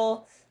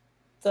bottle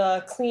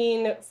the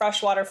clean,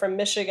 fresh water from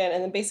Michigan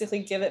and then basically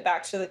give it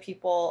back to the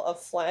people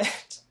of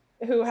Flint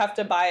who have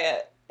to buy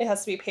it. It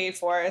has to be paid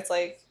for. It's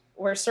like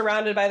we're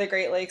surrounded by the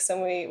Great Lakes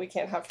and we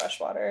can't have fresh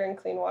water and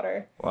clean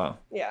water. Wow.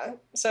 Yeah.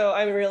 So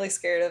I'm really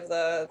scared of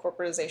the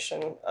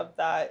corporatization of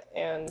that.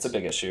 And it's a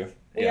big issue.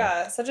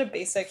 Yeah, such a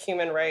basic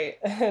human right.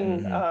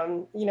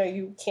 And,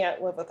 you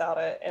can't live without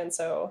it. And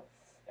so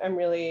I'm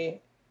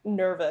really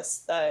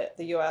nervous that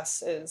the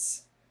U.S.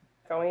 is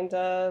going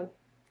to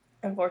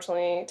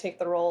unfortunately take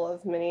the role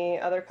of many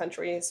other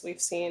countries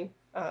we've seen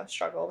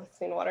struggle with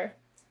clean water.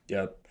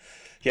 Yep.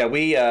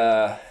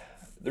 Yeah,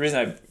 the reason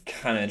I'm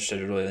kind of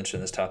really interested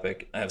in this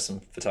topic, I have some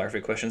photography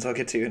questions I'll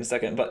get to in a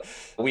second, but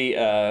we,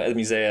 at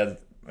Musea,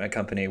 my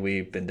company,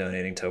 we've been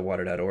donating to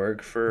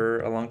water.org for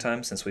a long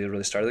time since we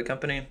really started the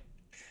company.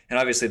 And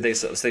obviously they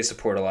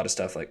support a lot of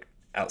stuff like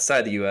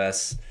outside the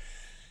U.S.,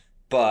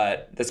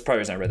 but that's probably the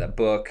reason I read that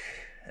book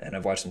and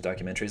I've watched some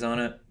documentaries on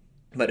it.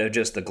 But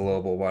just the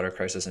global water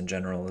crisis in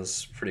general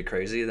is pretty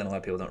crazy. Then a lot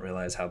of people don't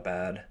realize how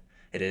bad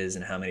it is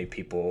and how many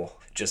people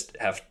just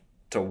have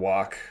to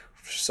walk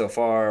so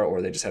far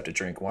or they just have to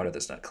drink water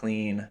that's not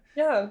clean.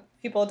 Yeah,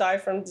 people die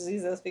from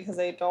diseases because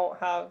they don't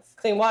have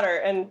clean water.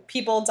 And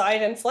people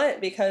died in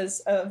Flint because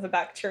of a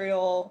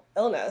bacterial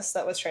illness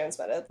that was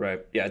transmitted.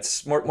 Right. Yeah,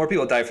 it's more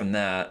people die from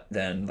that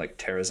than like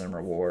terrorism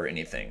or war or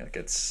anything. Like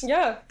it's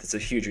a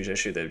huge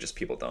issue that just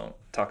people don't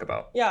talk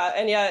about. Yeah,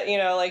 and yet,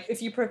 like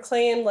if you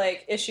proclaim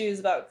like issues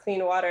about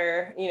clean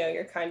water,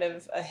 you're kind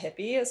of a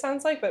hippie, it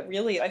sounds like, but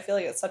really I feel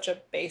like it's such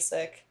a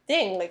basic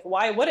thing. Like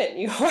why wouldn't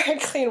you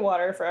want clean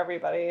water for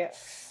everybody?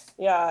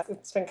 Yeah,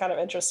 it's been kind of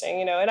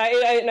interesting, and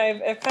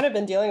I've kind of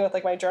been dealing with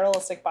like my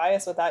journalistic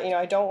bias with that.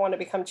 I don't want to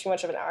become too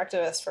much of an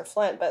activist for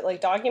Flint, but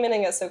like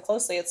documenting it so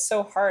closely, it's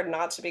so hard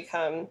not to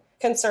become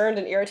concerned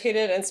and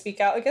irritated and speak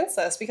out against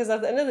this because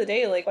at the end of the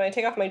day, like when I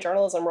take off my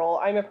journalism role,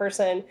 I'm a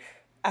person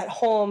at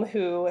home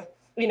who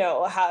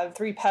have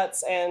 3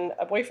 pets and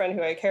a boyfriend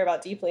who I care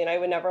about deeply, and I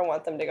would never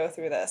want them to go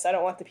through this. I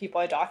don't want the people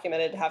I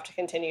documented to have to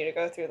continue to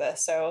go through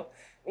this. So,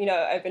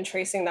 I've been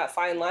tracing that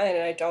fine line,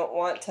 and I don't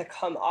want to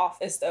come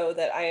off as though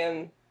that I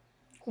am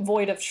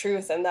void of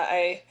truth and that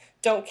I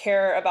don't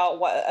care about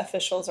what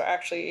officials are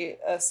actually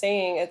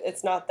saying.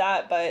 It's not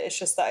that, but it's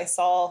just that I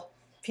saw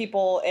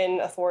people in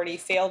authority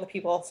fail the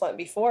people of Flint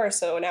before,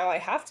 so now I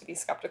have to be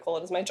skeptical.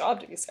 It is my job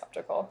to be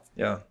skeptical.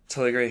 Yeah,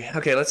 totally agree.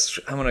 Okay,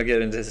 I'm going to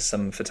get into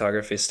some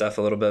photography stuff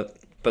a little bit,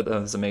 but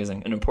that was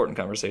amazing. An important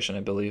conversation,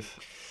 I believe.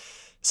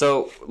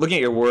 So looking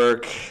at your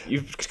work,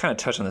 you've kind of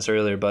touched on this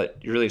earlier, but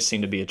you really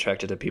seem to be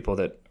attracted to people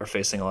that are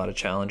facing a lot of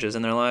challenges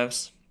in their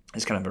lives.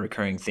 It's kind of a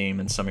recurring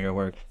theme in some of your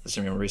work.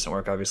 Some of your recent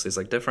work obviously is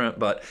like different,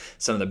 but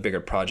some of the bigger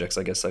projects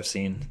I guess I've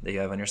seen that you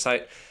have on your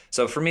site.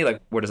 So for me,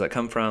 like where does that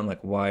come from?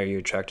 Like why are you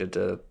attracted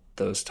to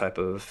those type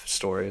of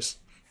stories?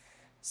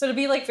 So to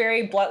be like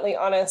very bluntly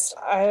honest,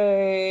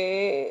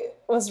 I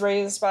was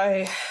raised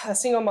by a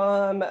single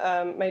mom.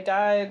 My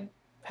dad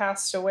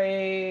passed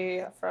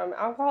away from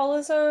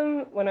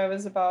alcoholism when I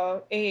was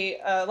about 8.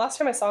 Last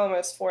time I saw him I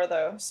was 4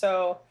 though.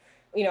 So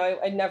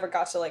I never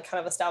got to like kind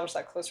of establish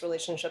that close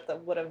relationship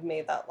that would have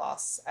made that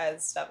loss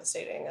as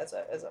devastating as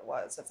it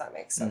was, if that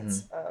makes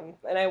sense.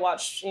 And I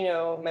watched,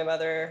 my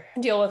mother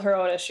deal with her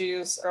own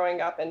issues growing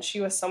up, and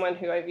she was someone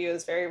who I view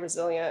as very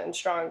resilient and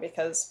strong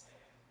because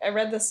I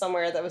read this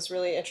somewhere that was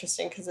really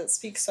interesting because it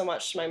speaks so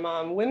much to my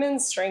mom.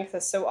 Women's strength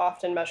is so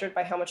often measured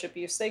by how much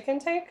abuse they can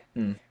take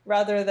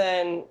rather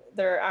than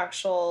their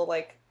actual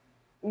like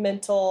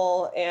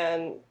mental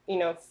and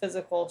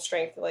physical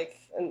strength, like,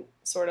 and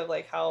sort of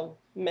like how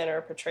men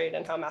are portrayed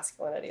and how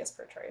masculinity is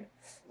portrayed.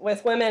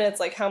 With women, it's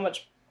like how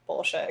much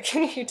bullshit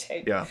can you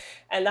take? Yeah.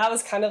 And that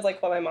was kind of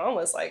like what my mom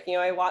was like.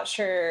 I watched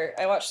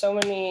so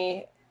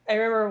many, I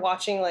remember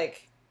watching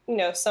like,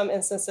 some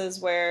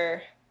instances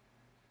where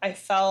I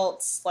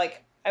felt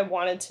like I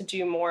wanted to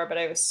do more, but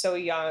I was so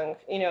young.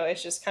 It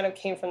just kind of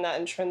came from that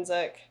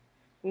intrinsic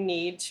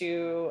need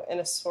to, in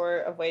a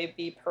sort of way,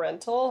 be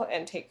parental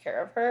and take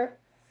care of her.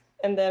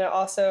 And then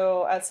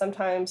also at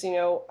sometimes,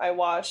 I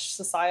watched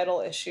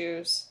societal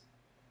issues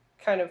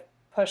kind of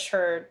push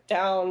her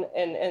down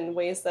in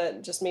ways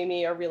that just made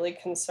me a really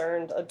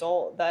concerned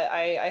adult, that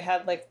I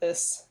had like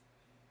this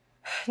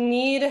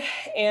need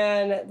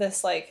and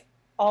this like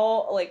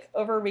all like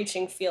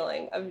overreaching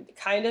feeling of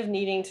kind of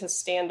needing to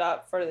stand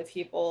up for the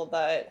people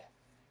that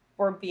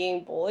were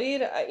being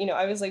bullied.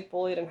 I was like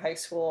bullied in high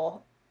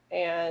school,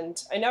 and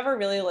I never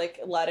really like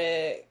let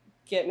it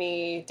get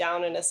me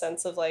down, in a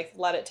sense of like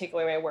let it take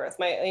away my worth.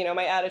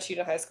 My attitude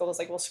in high school was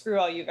like, well, screw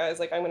all you guys,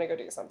 like I'm gonna go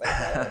do something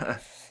about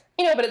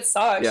it. But it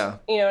sucked. Yeah.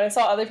 And I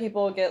saw other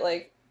people get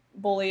like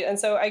bullied, and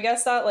so I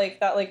guess that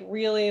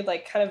really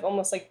like kind of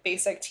almost like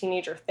basic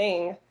teenager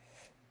thing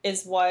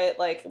is what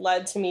like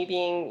led to me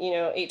being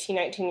 18,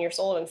 19 years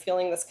old and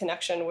feeling this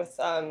connection with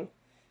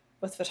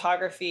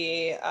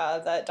photography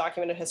that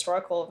documented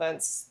historical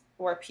events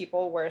where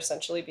people were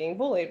essentially being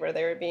bullied, where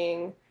they were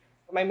being.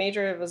 My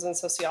major was in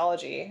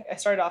sociology. I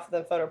started off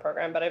with the photo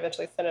program, but I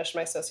eventually finished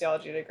my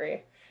sociology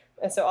degree.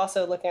 And so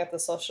also looking at the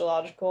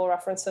sociological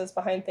references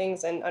behind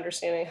things and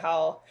understanding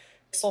how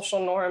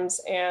social norms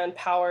and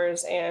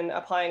powers and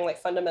applying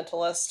like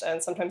fundamentalist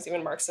and sometimes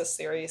even Marxist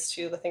theories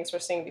to the things we're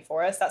seeing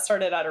before us, that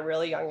started at a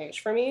really young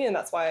age for me. And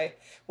that's why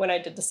when I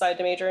did decide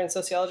to major in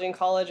sociology in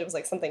college, it was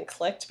like something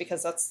clicked,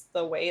 because that's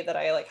the way that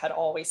I like had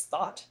always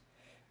thought.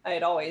 I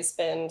had always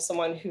been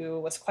someone who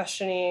was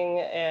questioning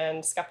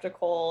and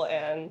skeptical,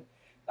 and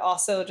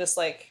also just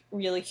like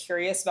really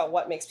curious about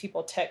what makes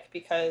people tick,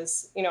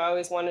 because I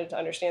always wanted to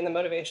understand the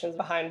motivations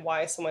behind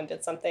why someone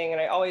did something. And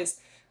I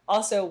always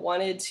also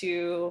wanted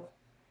to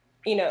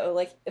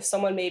like if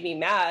someone made me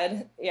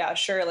mad, yeah,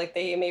 sure, like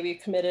they maybe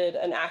committed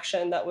an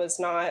action that was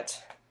not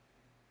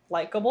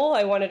likable.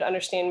 I wanted to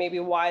understand maybe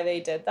why they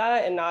did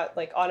that and not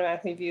like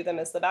automatically view them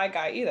as the bad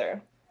guy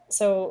either.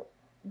 So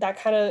that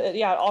kind of,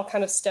 it all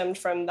kind of stemmed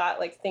from that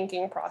like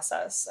thinking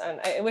process. And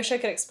I wish I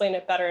could explain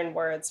it better in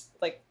words,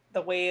 like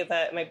the way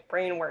that my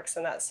brain works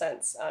in that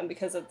sense,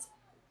 because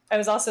I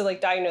was also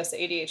like diagnosed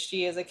with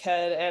ADHD as a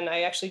kid, and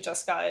I actually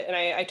just got it. And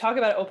I talk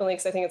about it openly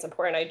because I think it's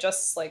important. I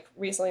just like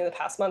recently in the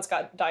past months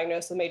got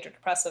diagnosed with major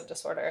depressive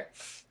disorder.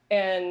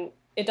 And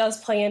it does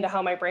play into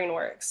how my brain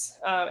works,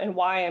 and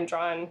why I'm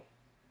drawn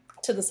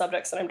to the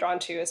subjects that I'm drawn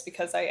to is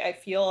because I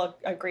feel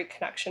a great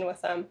connection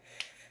with them.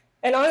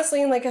 And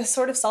honestly, in like a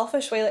sort of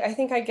selfish way, like I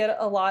think I get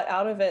a lot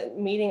out of it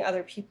meeting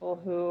other people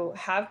who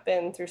have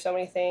been through so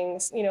many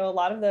things. A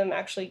lot of them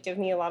actually give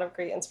me a lot of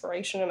great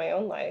inspiration in my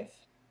own life.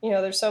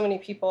 There's so many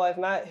people I've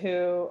met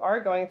who are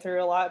going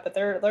through a lot, but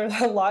they're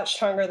a lot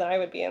stronger than I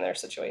would be in their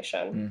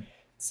situation. Mm.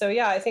 So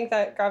yeah, I think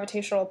that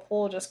gravitational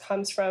pull just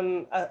comes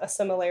from a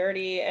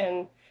similarity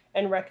and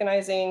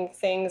recognizing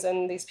things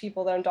in these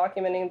people that I'm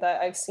documenting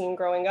that I've seen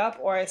growing up,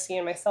 or I see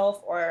in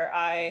myself, or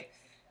I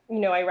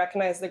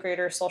recognize the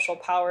greater social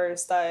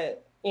powers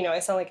that, I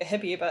sound like a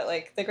hippie, but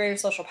like the greater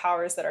social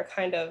powers that are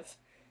kind of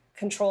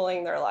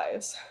controlling their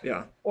lives.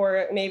 Yeah.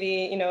 Or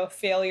maybe,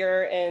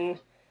 failure in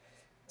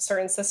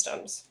certain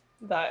systems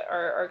that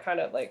are kind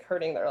of like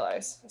hurting their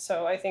lives.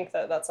 So I think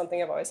that that's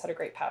something I've always had a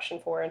great passion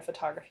for, and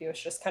photography was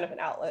just kind of an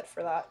outlet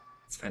for that.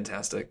 It's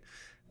fantastic.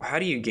 How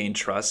do you gain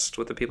trust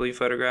with the people you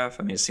photograph?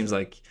 I mean, it seems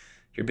like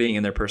you're being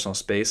in their personal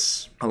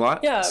space a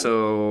lot. Yeah.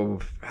 So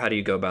how do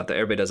you go about that?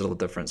 Everybody does it a little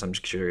different. So I'm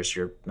just curious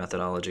your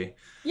methodology.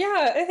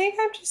 Yeah, I think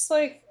I'm just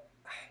like,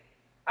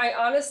 I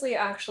honestly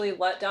actually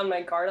let down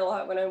my guard a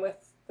lot when I'm with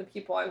the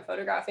people I'm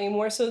photographing,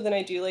 more so than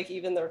I do like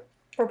even the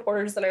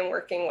reporters that I'm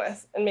working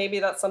with. And maybe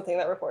that's something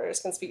that reporters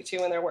can speak to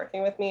when they're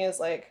working with me, is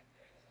like,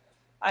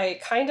 I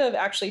kind of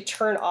actually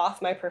turn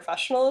off my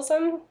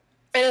professionalism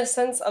in a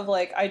sense of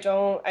like, I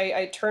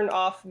turn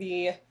off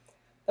the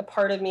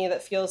part of me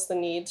that feels the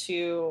need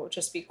to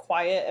just be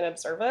quiet and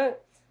observant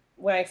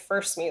when I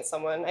first meet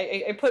someone.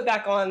 I put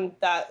back on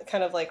that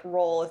kind of like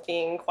role of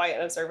being quiet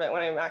and observant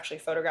when I'm actually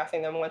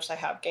photographing them once I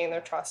have gained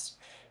their trust.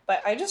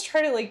 But I just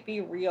try to like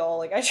be real.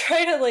 Like I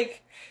try to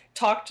like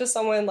talk to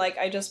someone like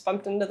I just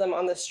bumped into them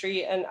on the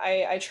street, and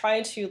I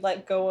try to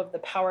let go of the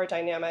power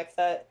dynamic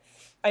that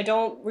I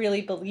don't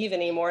really believe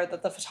anymore,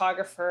 that the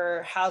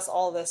photographer has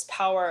all this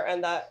power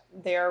and that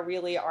they're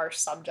really our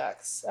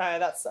subjects.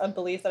 That's a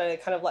belief that I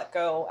kind of let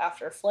go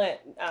after Flint.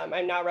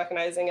 I'm now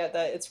recognizing it,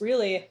 that it's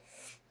really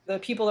the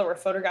people that we're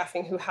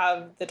photographing who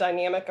have the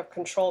dynamic of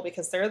control,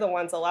 because they're the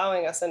ones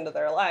allowing us into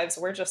their lives.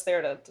 We're just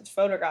there to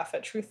photograph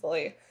it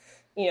truthfully.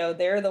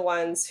 They're the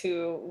ones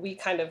who we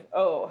kind of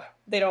owe.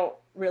 They don't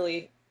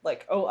really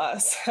like owe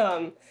us.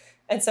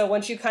 And so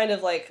once you kind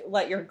of like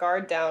let your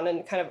guard down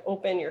and kind of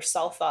open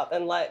yourself up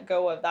and let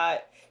go of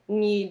that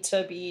need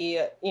to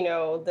be,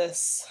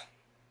 this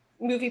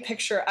movie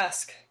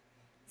picture-esque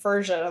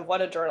version of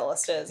what a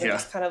journalist is and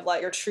just kind of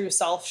let your true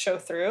self show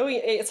through.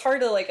 It's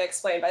hard to like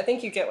explain, but I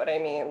think you get what I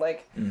mean.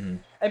 Like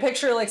I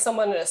picture like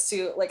someone in a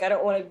suit. Like I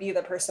don't want to be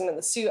the person in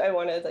the suit. I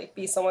want to like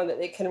be someone that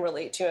they can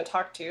relate to and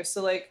talk to.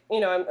 So like, you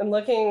know, I'm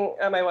looking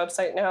at my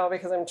website now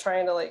because I'm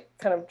trying to like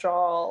kind of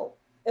draw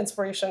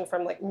inspiration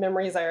from like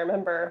memories I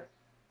remember.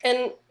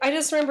 And I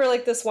just remember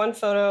like this one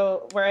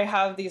photo where I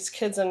have these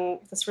kids and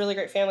this really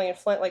great family in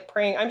Flint like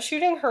praying. I'm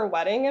shooting her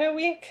wedding in a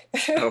week.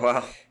 Oh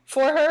wow.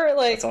 For her.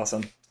 Like that's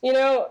awesome. You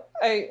know,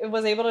 I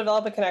was able to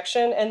develop a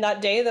connection, and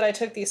that day that I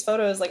took these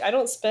photos, like I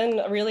don't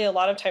spend really a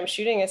lot of time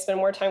shooting. I spend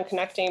more time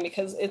connecting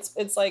because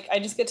it's like I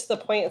just get to the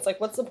point. It's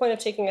like, what's the point of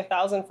taking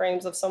 1,000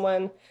 frames of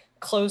someone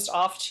closed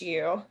off to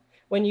you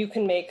when you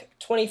can make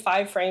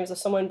 25 frames of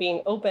someone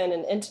being open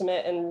and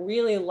intimate and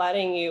really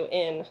letting you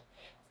in?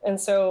 And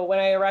so when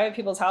I arrive at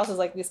people's houses,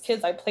 like these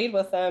kids, I played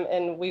with them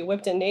and we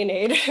whipped and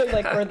nay-nayed,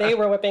 like where they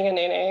were whipping and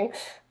nay-naying.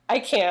 I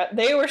can't.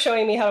 They were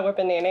showing me how to whip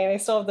a nay-nay, and I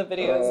still have the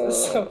videos.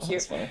 It's so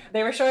cute.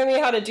 They were showing me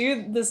how to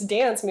do this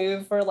dance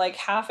move for like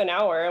half an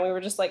hour, and we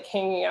were just like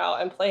hanging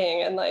out and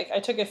playing. And like I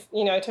took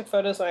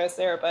photos when I was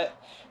there. But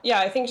yeah,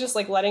 I think just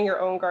like letting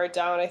your own guard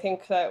down. I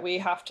think that we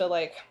have to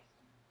like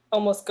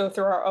almost go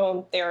through our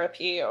own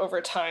therapy over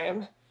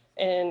time.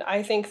 And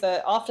I think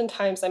that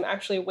oftentimes I'm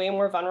actually way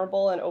more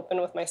vulnerable and open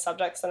with my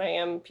subjects than I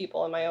am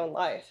people in my own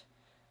life.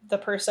 The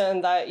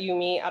person that you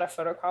meet at a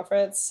photo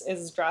conference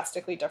is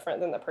drastically different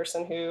than the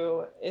person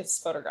who is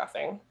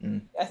photographing.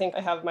 I think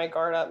I have my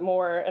guard up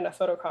more in a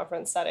photo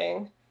conference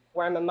setting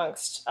where I'm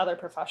amongst other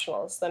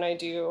professionals than I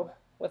do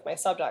with my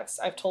subjects.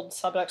 I've told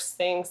subjects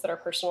things that are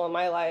personal in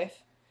my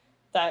life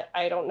that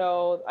I don't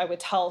know I would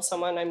tell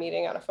someone I'm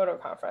meeting at a photo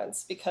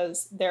conference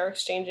because they're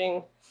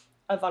exchanging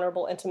a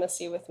vulnerable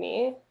intimacy with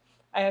me.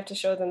 I have to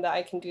show them that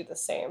I can do the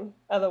same.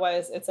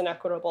 Otherwise, it's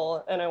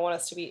inequitable, and I want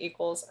us to be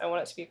equals. I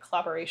want it to be a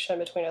collaboration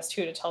between us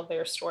two to tell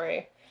their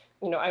story.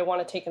 You know, I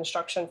want to take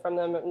instruction from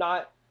them,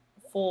 not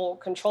full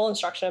control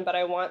instruction, but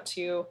I want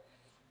to,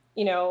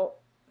 you know,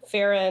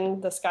 Farron,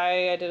 this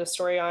guy I did a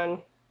story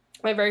on,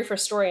 my very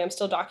first story, I'm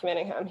still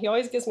documenting him. He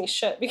always gives me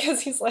shit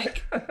because he's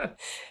like,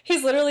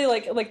 he's literally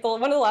like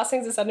one of the last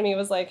things he said to me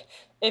was like,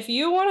 if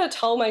you want to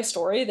tell my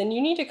story, then you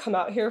need to come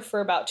out here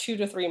for about 2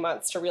 to 3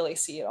 months to really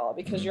see it all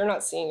because you're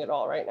not seeing it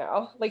all right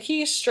now. Like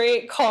he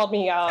straight called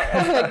me out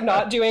like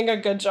not doing a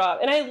good job.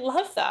 And I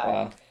love that.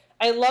 Wow.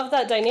 I love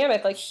that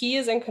dynamic. Like he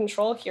is in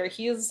control here.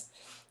 He is,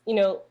 you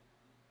know,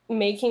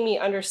 making me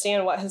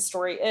understand what his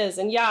story is.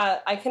 And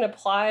yeah, I can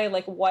apply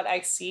like what I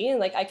see and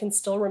like I can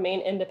still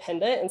remain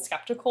independent and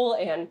skeptical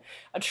and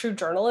a true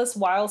journalist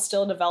while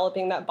still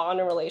developing that bond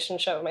and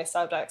relationship with my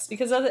subjects.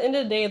 Because at the end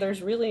of the day,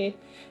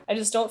 I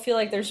just don't feel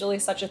like there's really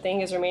such a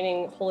thing as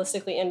remaining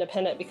holistically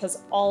independent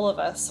because all of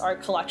us are a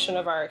collection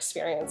of our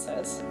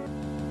experiences.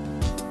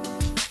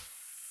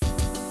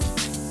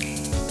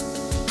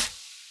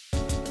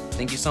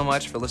 Thank you so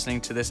much for listening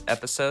to this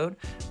episode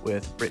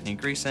with Brittany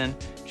Greason.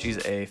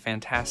 She's a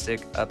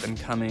fantastic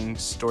up-and-coming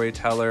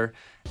storyteller.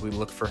 We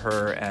look for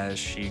her as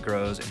she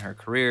grows in her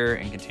career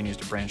and continues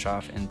to branch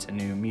off into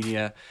new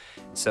media.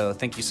 So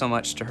thank you so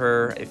much to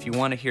her. If you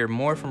want to hear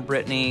more from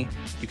Brittany,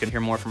 you can hear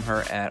more from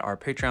her at our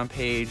Patreon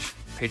page,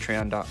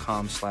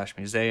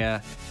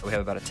 patreon.com/Musea. We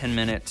have about a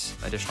 10-minute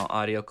additional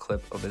audio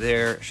clip over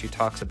there. She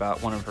talks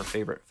about one of her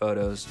favorite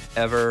photos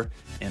ever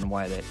and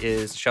why that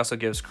is. She also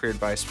gives career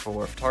advice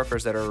for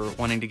photographers that are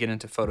wanting to get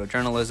into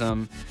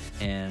photojournalism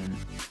and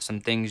some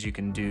things you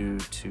can do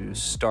to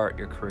start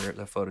your career as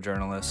a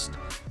photojournalist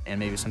and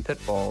maybe some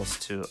pitfalls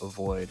to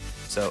avoid.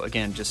 So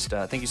again, just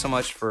thank you so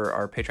much for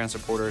our Patreon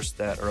supporters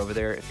that are over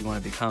there. If you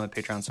want to become a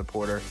Patreon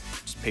supporter,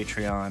 just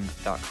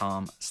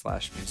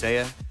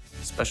patreon.com/Musea.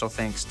 Special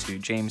thanks to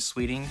James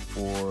Sweeting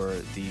for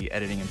the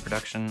editing and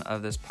production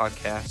of this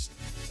podcast,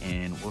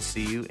 and we'll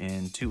see you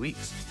in 2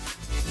 weeks.